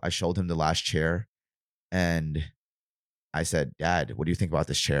shop. I showed him the last chair and I said, "Dad, what do you think about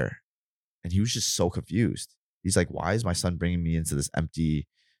this chair?" And he was just so confused. He's like, "Why is my son bringing me into this empty,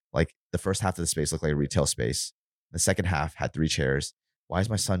 like the first half of the space looked like a retail space. The second half had 3 chairs. Why is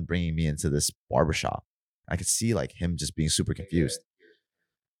my son bringing me into this barbershop?" I could see like him just being super confused.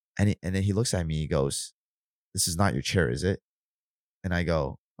 And then he looks at me, he goes, "This is not your chair, is it?" And I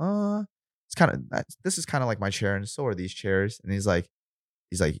go, it's kind of, this is kind of like my chair. And so are these chairs. And he's like,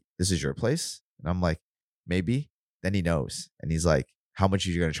 "This is your place?" And I'm like, "Maybe." Then he knows. And he's like, "How much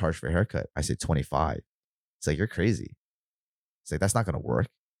are you going to charge for a haircut?" I say 25. It's like, "You're crazy." It's like, "That's not going to work."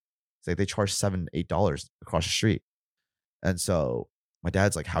 It's like they charge $7, $8 across the street. And so my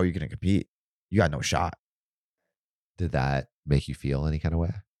dad's like, "How are you going to compete? You got no shot." Did that make you feel any kind of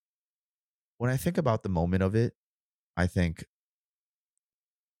way? When I think about the moment of it, I think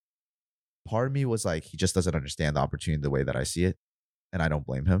part of me was like, he just doesn't understand the opportunity the way that I see it. And I don't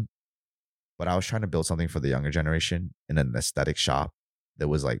blame him. But I was trying to build something for the younger generation in an aesthetic shop that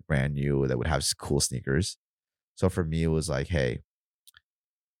was like brand new, that would have cool sneakers. So for me, it was like, hey,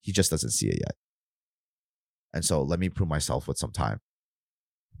 he just doesn't see it yet. And so let me prove myself with some time.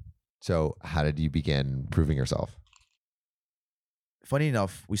 So how did you begin proving yourself? Funny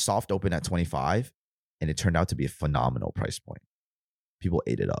enough, we soft opened at 25 and it turned out to be a phenomenal price point. People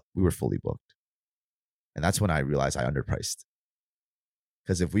ate it up. We were fully booked. And that's when I realized I underpriced.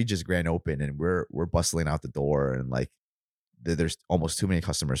 Because if we just grand open and we're bustling out the door and like there's almost too many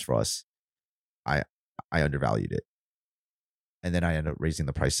customers for us, I undervalued it. And then I ended up raising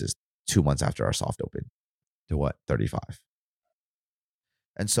the prices 2 months after our soft open. To what? 35.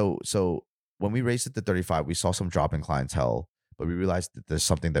 And so when we raised it to 35, we saw some drop in clientele, but we realized that there's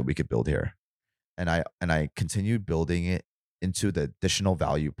something that we could build here. And I continued building it into the additional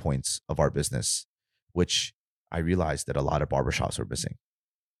value points of our business, which I realized that a lot of barbershops were missing.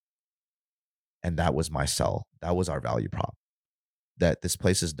 And that was my sell. That was our value prop. That this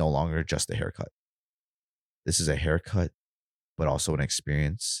place is no longer just a haircut. This is a haircut, but also an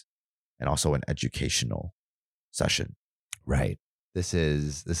experience and also an educational session. Right. This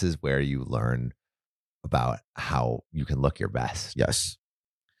is where you learn about how you can look your best. Yes.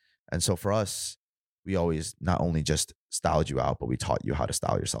 And so for us, we always not only just styled you out, but we taught you how to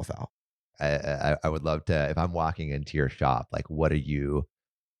style yourself out. I would love to, if I'm walking into your shop, like what are you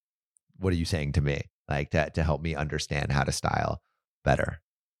saying to me? Like to help me understand how to style better.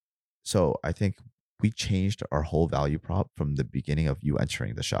 So I think we changed our whole value prop from the beginning of you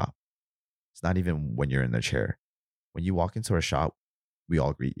entering the shop. It's not even when you're in the chair. When you walk into our shop, we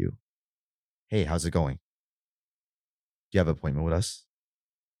all greet you. "Hey, how's it going? Do you have an appointment with us?"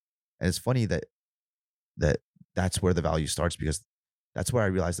 And it's funny that's where the value starts, because that's where I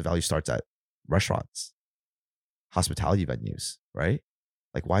realized the value starts at restaurants, hospitality venues, right?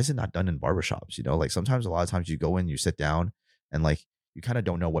 Like, why is it not done in barbershops? You know, like sometimes, a lot of times you go in, you sit down and like, you kind of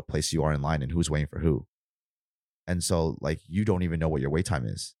don't know what place you are in line and who's waiting for who. And so like, you don't even know what your wait time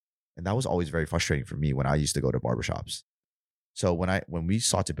is. And that was always very frustrating for me when I used to go to barbershops. So when we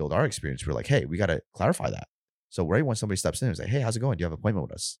sought to build our experience, we were like, hey, we got to clarify that. So right when somebody steps in, it's like, "Hey, how's it going? Do you have an appointment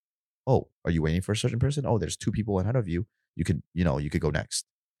with us?" "Oh, are you waiting for a certain person?" "Oh, there's 2 people ahead of you. You could go next."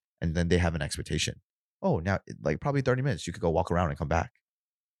 And then they have an expectation. "Oh, now like probably 30 minutes. You could go walk around and come back.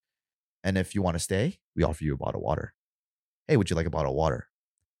 And if you want to stay, we offer you a bottle of water. Hey, would you like a bottle of water?"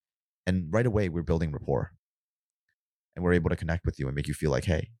 And right away, we're building rapport. And we're able to connect with you and make you feel like,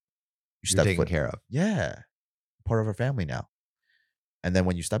 hey, You're taken care of. Yeah. Part of our family now. And then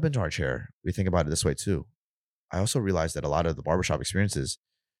when you step into our chair, we think about it this way too. I also realized that a lot of the barbershop experiences,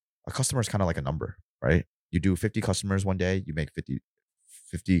 a customer is kind of like a number, right? You do 50 customers one day, you make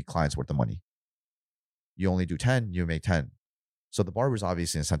 50 clients worth of money. You only do 10, you make 10. So the barber is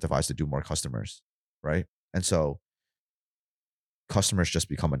obviously incentivized to do more customers, right? And so customers just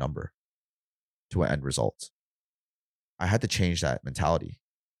become a number to an end result. I had to change that mentality.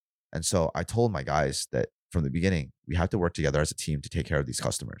 And so I told my guys that from the beginning, we have to work together as a team to take care of these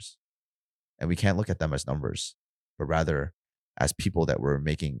customers. And we can't look at them as numbers, but rather as people that we're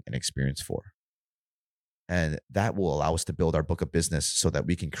making an experience for. And that will allow us to build our book of business so that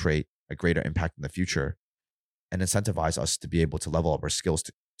we can create a greater impact in the future and incentivize us to be able to level up our skills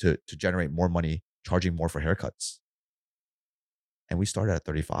to generate more money, charging more for haircuts. And we started at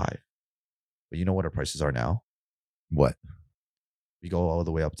 35. But you know what our prices are now? What? We go all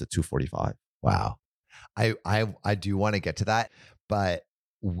the way up to 245. Wow. I do want to get to that, but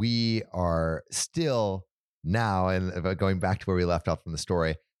we are still now, and going back to where we left off from the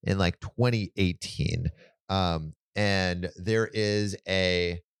story, in like 2018. And there is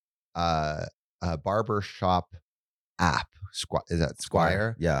a barber shop app, is that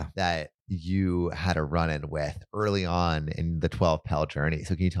Squire? Yeah. That you had a run in with early on in the 12 Pel journey.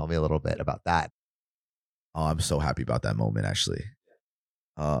 So can you tell me a little bit about that? Oh, I'm so happy about that moment, actually.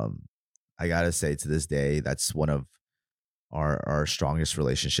 I gotta say, to this day, that's one of our strongest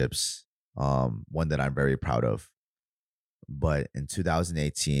relationships. One that I'm very proud of. But in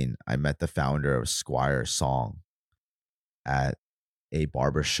 2018, I met the founder of Squire Song at a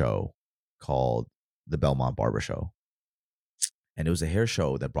barber show called the Belmont Barber Show. And it was a hair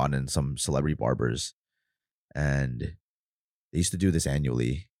show that brought in some celebrity barbers. And they used to do this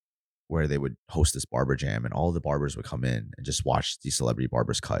annually where they would host this barber jam, and all the barbers would come in and just watch these celebrity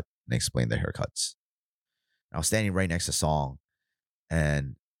barbers cut and explain their haircuts. And I was standing right next to Song,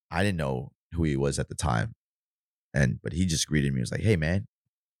 and I didn't know who he was at the time. But he just greeted me. He was like, "Hey man,"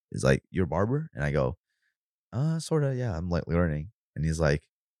 he's like, "You're a barber?" And I go, sort of, yeah, I'm like learning. And he's like,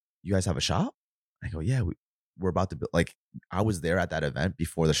 "You guys have a shop?" I go, "Yeah, we're about to build." Like, I was there at that event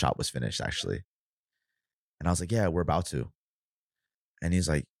before the shop was finished, actually. And I was like, "Yeah, we're about to." And he's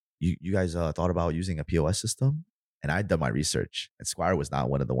like, you guys thought about using a POS system?" And I'd done my research, and Squire was not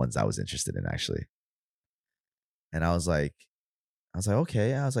one of the ones I was interested in, actually. And I was like,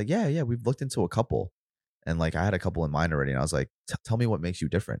 okay. And I was like, yeah, we've looked into a couple. And like, I had a couple in mind already. And I was like, tell me what makes you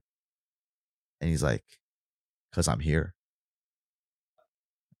different. And he's like, "'Cause I'm here."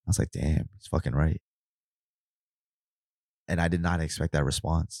 I was like, damn, he's fucking right. And I did not expect that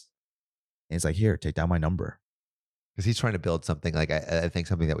response. And he's like, "Here, take down my number." Because he's trying to build something like, I think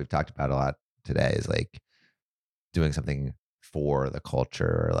something that we've talked about a lot today is like doing something for the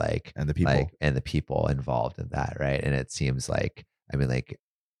culture, like, and the people, and the people involved in that, right? And it seems like, I mean, like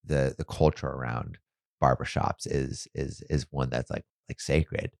the culture around barbershops is one that's like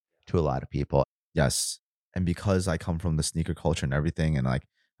sacred to a lot of people. Yes. And because I come from the sneaker culture and everything, and like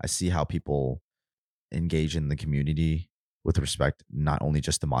I see how people engage in the community with respect, not only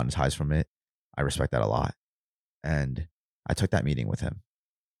just to monetize from it, I respect that a lot. And I took that meeting with him,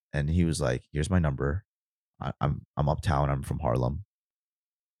 and he was like, "Here's my number. I'm uptown. I'm from Harlem.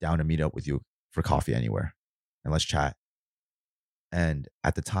 Down to meet up with you for coffee anywhere, and let's chat." And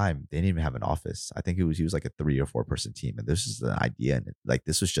at the time, they didn't even have an office. I think he was like a 3 or 4 person team, and this is an idea, and like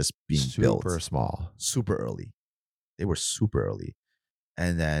this was just being built super small, super early. They were super early.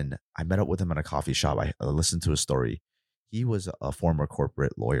 And then I met up with him at a coffee shop. I listened to his story. He was a former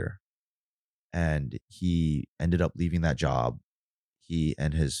corporate lawyer, and he ended up leaving that job. He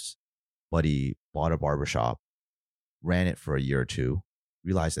and his buddy bought a barbershop, ran it for a year or two,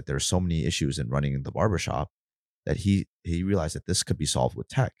 realized that there were so many issues in running the barbershop that he realized that this could be solved with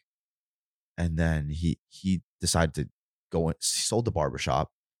tech. And then he decided to go and sold the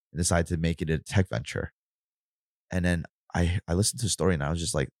barbershop and decided to make it a tech venture. And then I listened to his story, and I was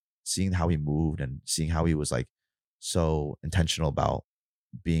just like seeing how he moved and seeing how he was like so intentional about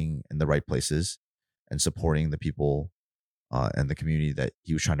being in the right places and supporting the people and the community that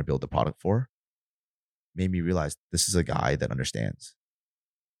he was trying to build the product for, made me realize this is a guy that understands.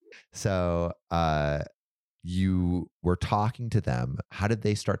 So you were talking to them. How did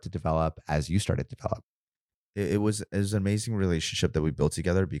they start to develop as you started to develop? It was an amazing relationship that we built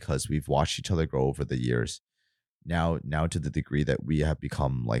together because we've watched each other grow over the years. Now to the degree that we have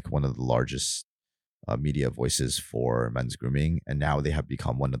become like one of the largest media voices for men's grooming, and now they have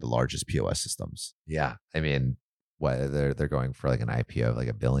become one of the largest POS systems. Yeah, I mean, what they're going for like an IPO of like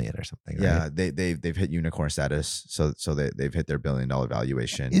 $1 billion or something. Yeah, right? they've hit unicorn status, so they've hit their $1 billion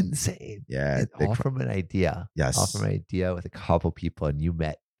valuation. Insane. Yeah, all from an idea. Yes, all from an idea with a couple people, and you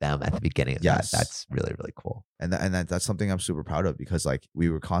met them at the beginning of that. That's really, really cool. And that's something I'm super proud of, because like we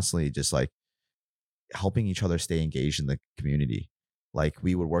were constantly just like helping each other stay engaged in the community. Like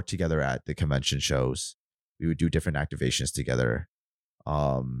we would work together at the convention shows. We would do different activations together.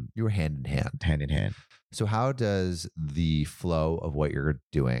 You were hand in hand. hand in hand. So how does the flow of what you're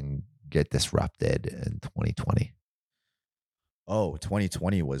doing get disrupted in 2020? Oh,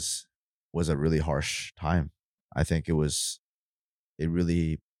 2020 was a really harsh time. I think it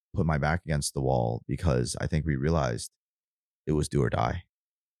really put my back against the wall because I think we realized it was do or die.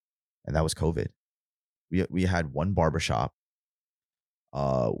 And that was COVID. We had one barbershop.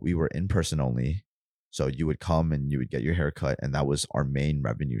 We were in person only. So you would come and you would get your hair cut, and that was our main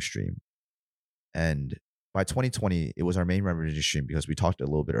revenue stream. And by 2020, it was our main revenue stream because we talked a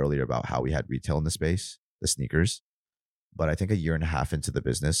little bit earlier about how we had retail in the space, the sneakers. But I think a year and a half into the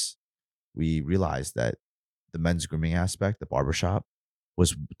business, we realized that the men's grooming aspect, the barbershop,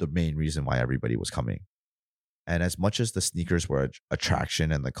 was the main reason why everybody was coming. And as much as the sneakers were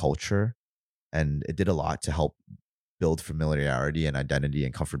attraction and the culture, and it did a lot to help build familiarity and identity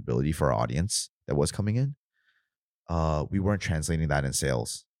and comfortability for our audience that was coming in, we weren't translating that in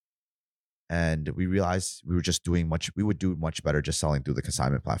sales. And we realized we would do much better just selling through the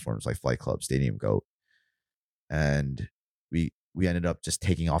consignment platforms like Flight Club, Stadium Goat. And we ended up just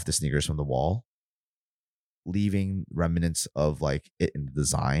taking off the sneakers from the wall, leaving remnants of like it in the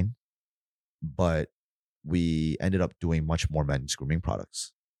design, but we ended up doing much more men's grooming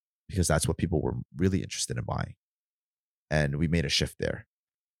products because that's what people were really interested in buying. And we made a shift there.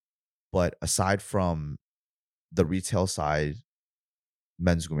 But aside from the retail side,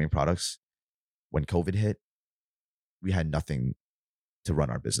 men's grooming products, when COVID hit, we had nothing to run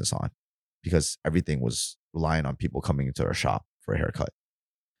our business on because everything was relying on people coming into our shop for a haircut.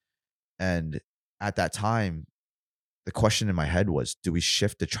 And at that time, the question in my head was, do we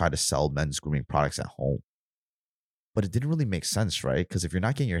shift to try to sell men's grooming products at home? But it didn't really make sense, right? Because if you're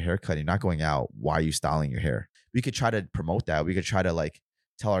not getting your hair cut, you're not going out, why are you styling your hair? We could try to promote that. We could try to like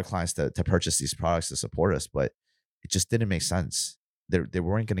tell our clients to purchase these products to support us, but it just didn't make sense. They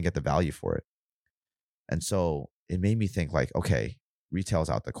weren't going to get the value for it. And so it made me think like, okay, retail's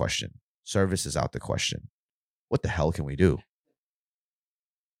out the question. Service is out the question. What the hell can we do?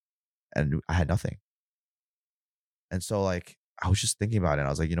 And I had nothing. And so like, I was just thinking about it. And I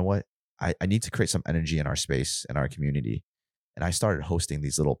was like, you know what? I need to create some energy in our space, in our community. And I started hosting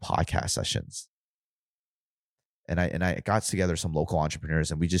these little podcast sessions. And I got together some local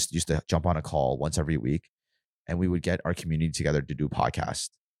entrepreneurs, and we just used to jump on a call once every week, and we would get our community together to do podcasts.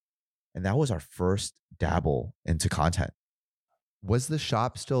 And that was our first dabble into content. Was the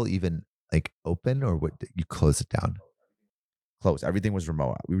shop still even like open, or what? You close it down? Closed. Everything was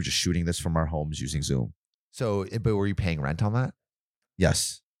remote. We were just shooting this from our homes using Zoom. So, but were you paying rent on that?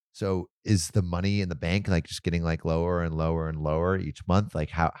 Yes. So is the money in the bank like just getting like lower and lower and lower each month? Like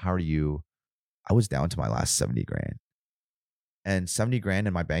how are you? I was down to my last 70 grand. And 70 grand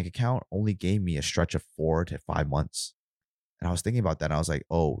in my bank account only gave me a stretch of 4 to 5 months. And I was thinking about that, and I was like,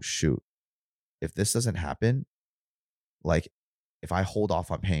 oh shoot, if this doesn't happen, like if I hold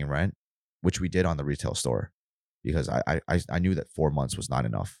off on paying rent, which we did on the retail store, because I knew that 4 months was not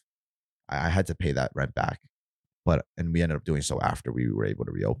enough. I had to pay that rent back. And we ended up doing so after we were able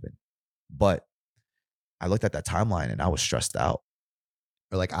to reopen. But I looked at that timeline and I was stressed out.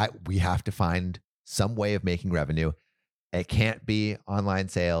 Or like we have to find some way of making revenue. It can't be online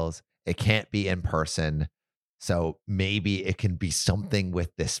sales. It can't be in person. So maybe it can be something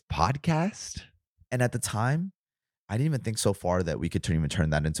with this podcast. And at the time, I didn't even think so far that we could even turn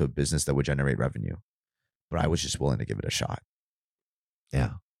that into a business that would generate revenue. But I was just willing to give it a shot.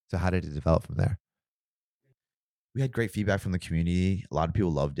 Yeah. So how did it develop from there? We had great feedback from the community. A lot of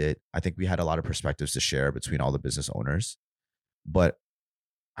people loved it. I think we had a lot of perspectives to share between all the business owners. But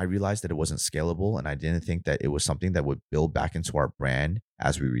I realized that it wasn't scalable, and I didn't think that it was something that would build back into our brand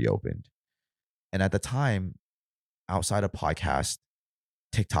as we reopened. And at the time, outside of podcast,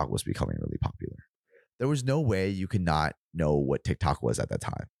 TikTok was becoming really popular. There was no way you could not know what TikTok was at that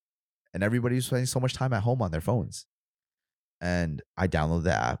time. And everybody was spending so much time at home on their phones. And I downloaded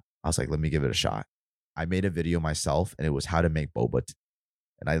the app. I was like, let me give it a shot. I made a video myself, and it was how to make boba.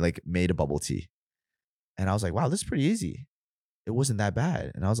 And I like made a bubble tea. And I was like, wow, this is pretty easy. It wasn't that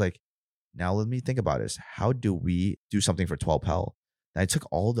bad. And I was like, now let me think about this. How do we do something for 12 Pel? And I took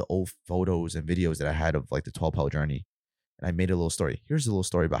all the old photos and videos that I had of like the 12 Pel journey, and I made a little story. Here's a little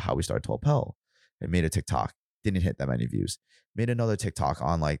story about how we started 12 Pel. I made a TikTok. Didn't hit that many views. Made another TikTok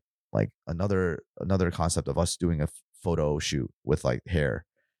on like another concept of us doing a photo shoot with like hair.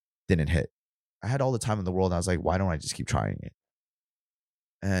 Didn't hit. I had all the time in the world, and I was like, why don't I just keep trying it?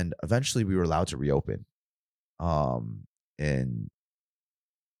 And eventually we were allowed to reopen in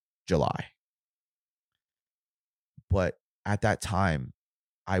July. But at that time,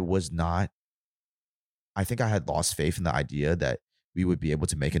 I think I had lost faith in the idea that we would be able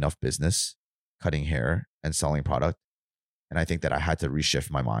to make enough business cutting hair and selling product. And I think that I had to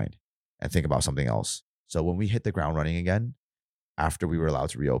reshift my mind and think about something else. So when we hit the ground running again, after we were allowed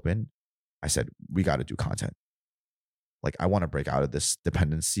to reopen, I said, we got to do content. Like, I want to break out of this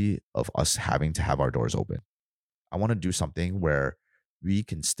dependency of us having to have our doors open. I want to do something where we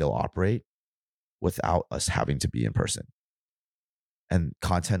can still operate without us having to be in person. And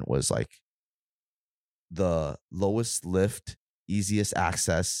content was like the lowest lift, easiest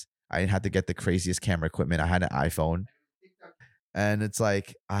access. I didn't have to get the craziest camera equipment. I had an iPhone. And it's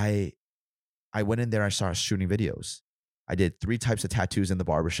like, I went in there, I started shooting videos. I did 3 types of tattoos in the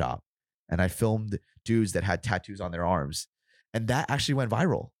barbershop. And I filmed dudes that had tattoos on their arms. And that actually went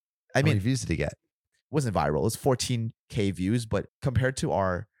viral. How many views did he get? It wasn't viral. It was 14K views. But compared to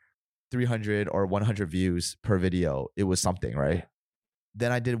our 300 or 100 views per video, it was something, right?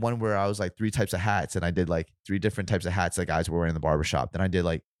 Then I did one where I was like 3 types of hats. And I did like 3 different types of hats that guys were wearing in the barbershop. Then I did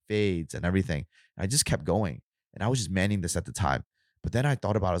like fades and everything. And I just kept going. And I was just manning this at the time. But then I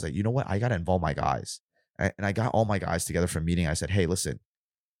thought about it. I was like, you know what? I got to involve my guys. And I got all my guys together for a meeting. I said, hey, listen,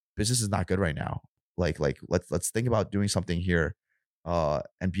 business is not good right now. Like let's think about doing something here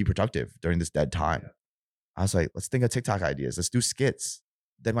and be productive during this dead time. I was like, let's think of TikTok ideas. Let's do skits.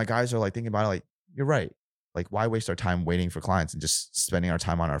 Then my guys are like thinking about it, like, you're right. Like, why waste our time waiting for clients and just spending our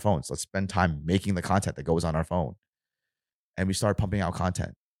time on our phones? Let's spend time making the content that goes on our phone. And we started pumping out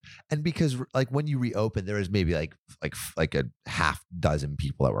content. And because like when you reopened, there was maybe like a half dozen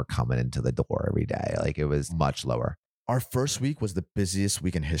people that were coming into the door every day. Like it was much lower. Our first week was the busiest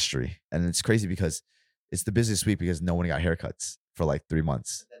week in history. And it's crazy because it's the busiest week because no one got haircuts for like 3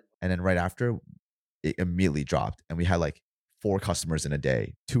 months. And then right after, it immediately dropped. And we had like 4 customers in a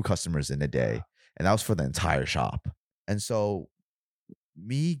day, 2 customers in a day. And that was for the entire shop. And so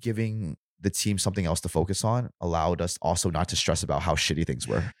me giving the team something else to focus on allowed us also not to stress about how shitty things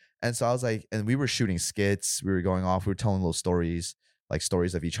were. And so I was like, and we were shooting skits. We were going off. We were telling little stories, like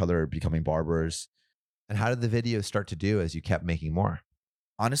stories of each other becoming barbers. And how did the videos start to do as you kept making more?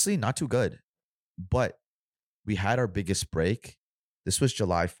 Honestly, not too good. But we had our biggest break. This was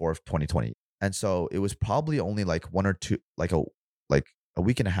July 4th, 2020. And so it was probably only like 1 or 2, like a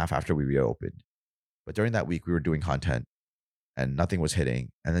week and a half after we reopened. But during that week, we were doing content and nothing was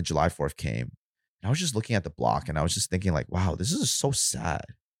hitting. And then July 4th came. And I was just looking at the block and I was just thinking like, wow, this is so sad.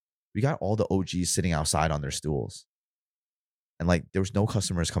 We got all the OGs sitting outside on their stools. And like, there was no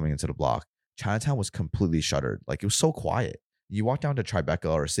customers coming into the block. Chinatown was completely shuttered. Like, it was so quiet. You walk down to Tribeca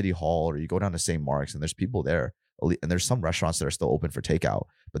or City Hall, or you go down to St. Mark's and there's people there. And there's some restaurants that are still open for takeout,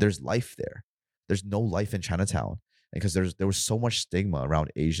 but there's life there. There's no life in Chinatown because there was so much stigma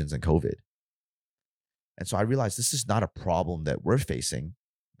around Asians and COVID. And so I realized this is not a problem that we're facing,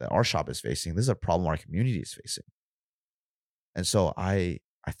 that our shop is facing. This is a problem our community is facing. And so I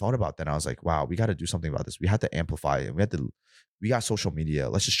thought about that and I was like, wow, we got to do something about this. We had to amplify it. We got social media.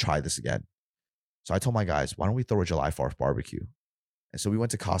 Let's just try this again. So I told my guys, why don't we throw a July 4th barbecue? And so we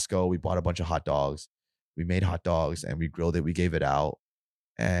went to Costco. We bought a bunch of hot dogs. We made hot dogs and we grilled it. We gave it out.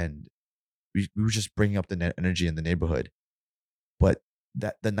 And we were just bringing up the energy in the neighborhood. But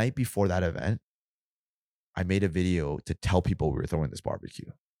that the night before that event, I made a video to tell people we were throwing this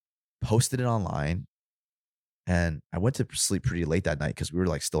barbecue, posted it online. And I went to sleep pretty late that night because we were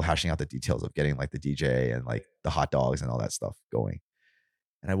like still hashing out the details of getting like the DJ and like the hot dogs and all that stuff going.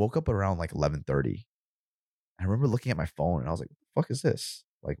 And I woke up around like 11:30. I remember looking at my phone and I was like, what the fuck is this?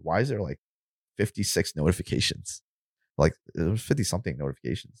 Like, why is there like 56 notifications? Like, it was 50 something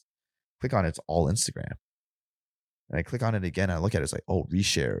notifications. Click on it, it's all Instagram. And I click on it again and I look at it, it's like, oh,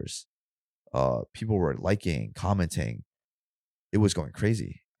 reshares. People were liking, commenting. It was going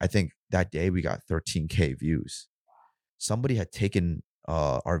crazy. I think that day we got 13K views. Somebody had taken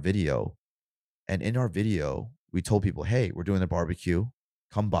our video, and in our video, we told people, hey, we're doing the barbecue.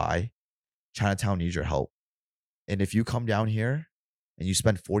 Come by. Chinatown needs your help. And if you come down here and you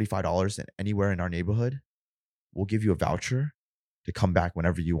spend $45 anywhere in our neighborhood, we'll give you a voucher to come back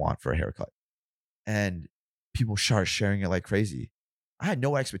whenever you want for a haircut. And people start sharing it like crazy. I had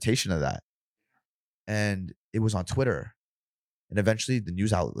no expectation of that. And it was on Twitter. And eventually the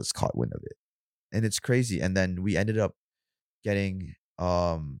news outlets caught wind of it. And it's crazy. And then we ended up getting,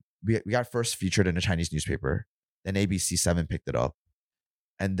 we got first featured in a Chinese newspaper. Then ABC7 picked it up.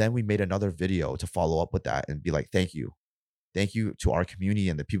 And then we made another video to follow up with that and be like, thank you. Thank you to our community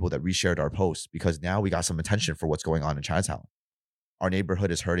and the people that reshared our posts, because now we got some attention for what's going on in Chinatown. Our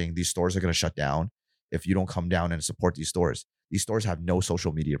neighborhood is hurting. These stores are going to shut down if you don't come down and support these stores. These stores have no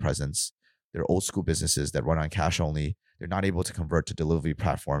social media presence. They're old school businesses that run on cash only. They're not able to convert to delivery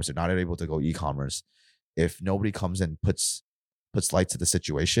platforms. They're not able to go e-commerce. If nobody comes and puts puts light to the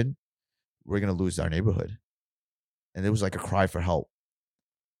situation, we're going to lose our neighborhood. And it was like a cry for help.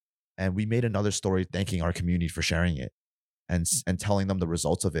 And we made another story thanking our community for sharing it and telling them the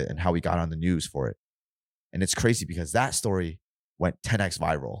results of it and how we got on the news for it. And it's crazy because that story went 10x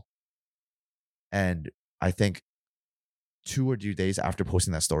viral. And I think 2 or 3 days after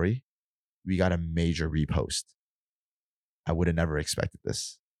posting that story, we got a major repost. I would have never expected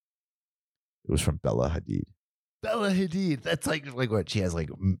this. It was from Bella Hadid. Bella Hadid. That's like what? She has like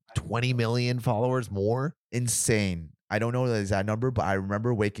 20 million followers more? Insane. I don't know the exact number, but I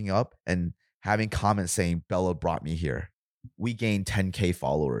remember waking up and having comments saying, Bella brought me here. We gained 10K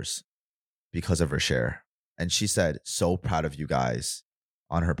followers because of her share. And she said, so proud of you guys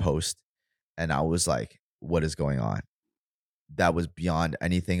on her post. And I was like, what is going on? That was beyond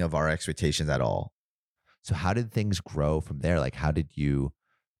anything of our expectations at all. So how did things grow from there? Like, how did you,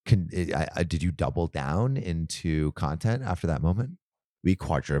 did you double down into content after that moment? We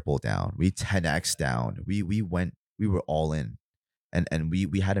quadrupled down. We 10x down. We were all in. And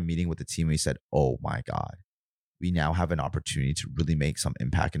we had a meeting with the team. We said, oh my God, we now have an opportunity to really make some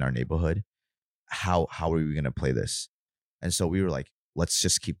impact in our neighborhood. How are we going to play this? And so we were like, let's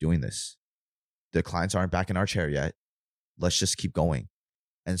just keep doing this. The clients aren't back in our chair yet. Let's just keep going.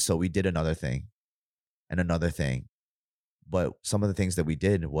 And so we did another thing and another thing. But some of the things that we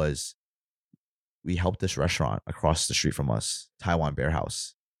did was we helped this restaurant across the street from us, Taiwan Bear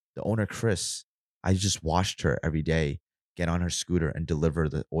House. The owner, Chris, I just watched her every day get on her scooter and deliver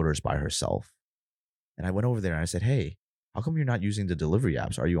the orders by herself. And I went over there and I said, hey, how come you're not using the delivery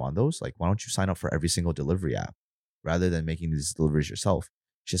apps? Are you on those? Like, why don't you sign up for every single delivery app rather than making these deliveries yourself?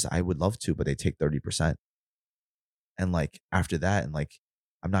 She said, I would love to, but they take 30%. And like after that, and like,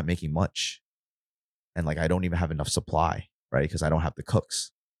 I'm not making much. And like, I don't even have enough supply, right? Because I don't have the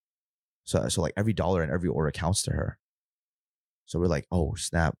cooks. So like every dollar and every order counts to her. So we're like, oh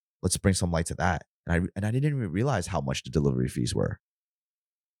snap, let's bring some light to that. And I didn't even realize how much the delivery fees were.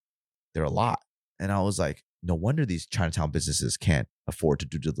 They're a lot. And I was like, no wonder these Chinatown businesses can't afford to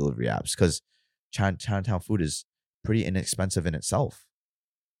do the delivery apps, because Chinatown food is pretty inexpensive in itself.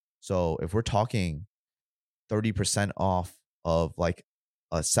 So if we're talking 30% off of like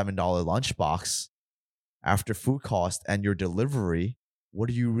a $7 lunchbox after food cost and your delivery, what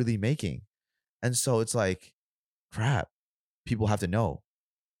are you really making? And so it's like, crap, people have to know.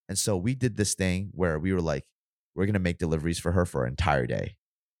 And so we did this thing where we were like, we're going to make deliveries for her for an entire day.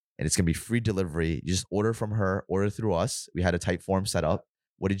 And it's going to be free delivery. You just order from her, order through us. We had a type form set up.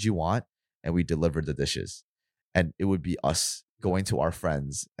 What did you want? And we delivered the dishes. And it would be us going to our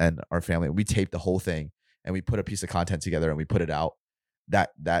friends and our family. We taped the whole thing and we put a piece of content together and we put it out. That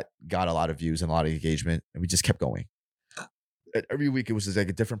got a lot of views and a lot of engagement. And we just kept going. Every week it was just like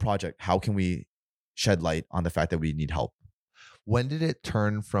a different project. How can we shed light on the fact that we need help? When did it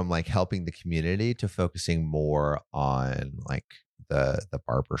turn from like helping the community to focusing more on like the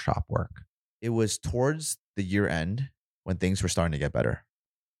barbershop work? It was towards the year end when things were starting to get better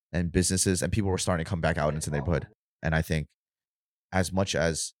and businesses and people were starting to come back out into the neighborhood. And I think as much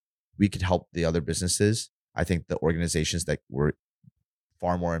as we could help the other businesses, I think the organizations that were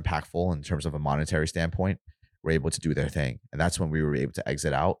far more impactful in terms of a monetary standpoint were able to do their thing. And that's when we were able to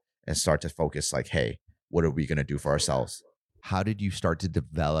exit out and start to focus like, hey, what are we going to do for ourselves? How did you start to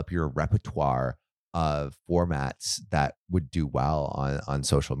develop your repertoire of formats that would do well on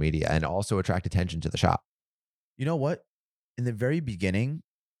social media and also attract attention to the shop? You know what? In the very beginning,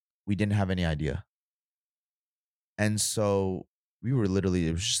 we didn't have any idea. And so we were literally,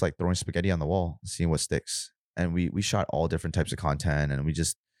 it was just like throwing spaghetti on the wall, seeing what sticks. And we shot all different types of content. And we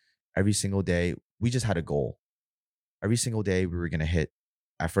just, every single day, we just had a goal. Every single day we were going to hit,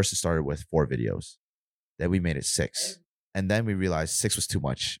 at first it started with 4 videos. Then we made it 6. And then we realized 6 was too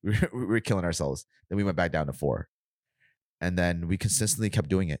much. We were killing ourselves. Then we went back down to 4. And then we consistently kept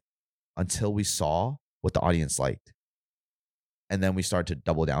doing it until we saw what the audience liked. And then we started to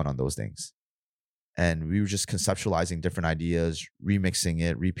double down on those things. And we were just conceptualizing different ideas, remixing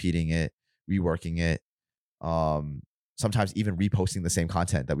it, repeating it, reworking it. Sometimes even reposting the same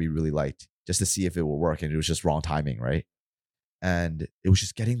content that we really liked just to see if it would work. And it was just wrong timing, right? And it was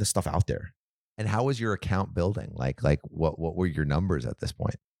just getting the stuff out there. And how was your account building? Like what were your numbers at this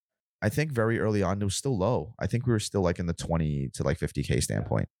point? I think very early on, it was still low. I think we were still like in the 20 to like 50K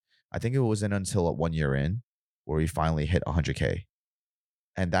standpoint. I think it wasn't until 1 year in where we finally hit 100K.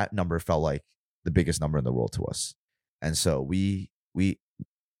 And that number felt like the biggest number in the world to us. And so we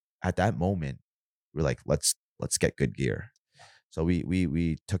at that moment, we're like, let's get good gear. So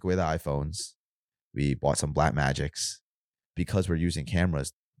we took away the iPhones. We bought some Blackmagics. Because we're using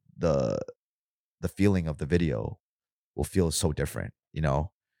cameras, the feeling of the video will feel so different, you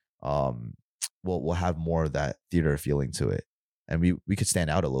know. We'll have more of that theater feeling to it, and we could stand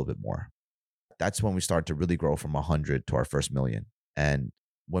out a little bit more. That's when we start to really grow from 100 to our first million. And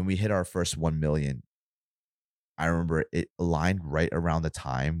when we hit our first 1 million, I remember it aligned right around the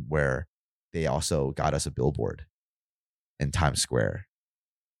time where they also got us a billboard in Times Square.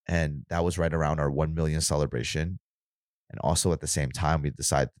 And that was right around our 1 million celebration. And also at the same time, we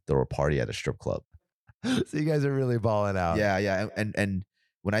decided to throw a party at a strip club. So you guys are really balling out. Yeah. And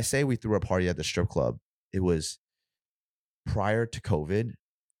when I say we threw a party at the strip club, it was prior to COVID.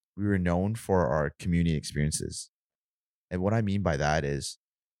 We were known for our community experiences. And what I mean by that is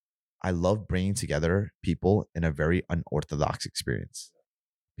I love bringing together people in a very unorthodox experience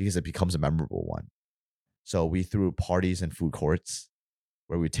because it becomes a memorable one. So we threw parties in food courts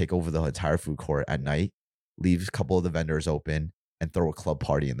where we take over the entire food court at night, leave a couple of the vendors open, and throw a club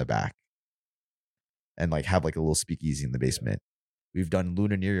party in the back. And like have like a little speakeasy in the basement. We've done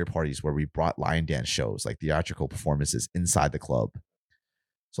Lunar New Year parties where we brought lion dance shows, like theatrical performances inside the club.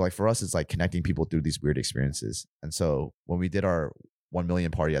 So like for us, it's like connecting people through these weird experiences. And so when we did our 1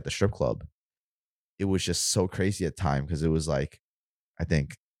 million party at the strip club, it was just so crazy at time because it was like, I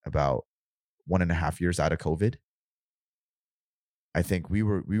think about 1.5 years out of COVID. I think we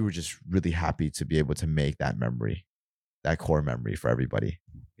were just really happy to be able to make that memory, that core memory for everybody.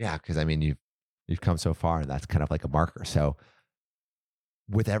 Yeah, because I mean you've come so far, and that's kind of like a marker. So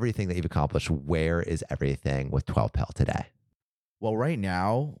with everything that you've accomplished, where is everything with 12 Pel today? Well, right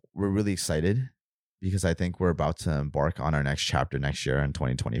now we're really excited because I think we're about to embark on our next chapter next year in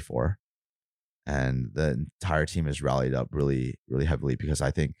 2024. And the entire team has rallied up really, really heavily because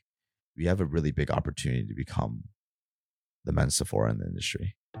I think we have a really big opportunity to become the men's Sephora in the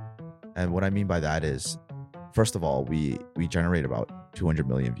industry. And what I mean by that is, first of all, we generate about 200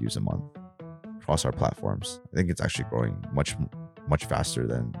 million views a month across our platforms. I think it's actually growing much faster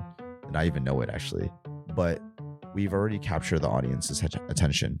than I even know it actually. But we've already captured the audience's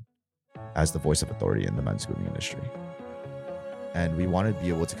attention as the voice of authority in the men's grooming industry. And we want to be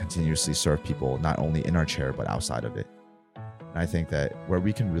able to continuously serve people not only in our chair, but outside of it. And I think that where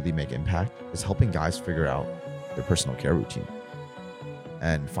we can really make impact is helping guys figure out their personal care routine.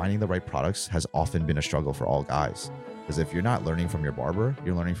 And finding the right products has often been a struggle for all guys. Because if you're not learning from your barber,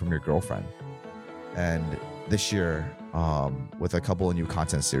 you're learning from your girlfriend. And this year, with a couple of new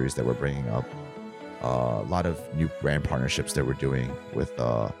content series that we're bringing up, a lot of new brand partnerships that we're doing with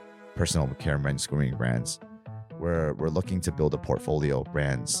personal care and men's grooming brands, where we're looking to build a portfolio of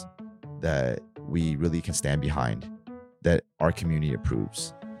brands that we really can stand behind, that our community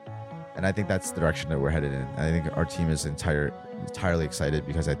approves. And I think that's the direction that we're headed in. I think our team is entirely excited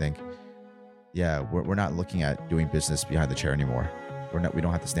because I think, we're not looking at doing business behind the chair anymore. We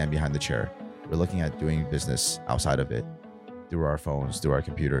don't have to stand behind the chair. We're looking at doing business outside of it through our phones, through our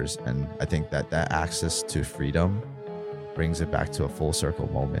computers. And I think that access to freedom brings it back to a full circle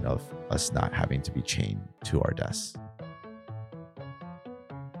moment of us not having to be chained to our desks.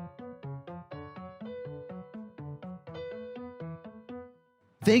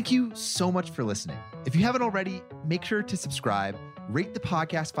 Thank you so much for listening. If you haven't already, make sure to subscribe, rate the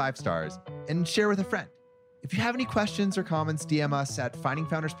podcast 5 stars, and share with a friend. If you have any questions or comments, DM us at Finding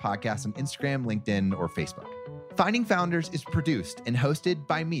Founders Podcast on Instagram, LinkedIn, or Facebook. Finding Founders is produced and hosted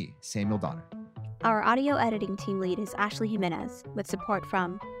by me, Samuel Donner. Our audio editing team lead is Ashley Jimenez, with support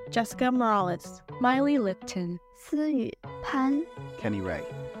from Jessica Morales, Miley Lipton, Siyu Pan, Kenny Ray,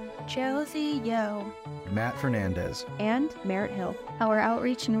 Josie Yo, Matt Fernandez, and Merritt Hill. Our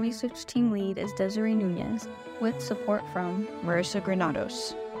outreach and research team lead is Desiree Nunez, with support from Marissa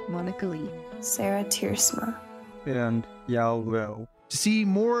Granados, Monica Lee, Sarah Tiersma, and Yao Liu. To see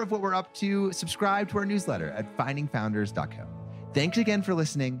more of what we're up to, subscribe to our newsletter at findingfounders.co. Thanks again for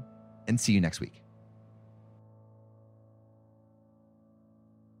listening, and see you next week.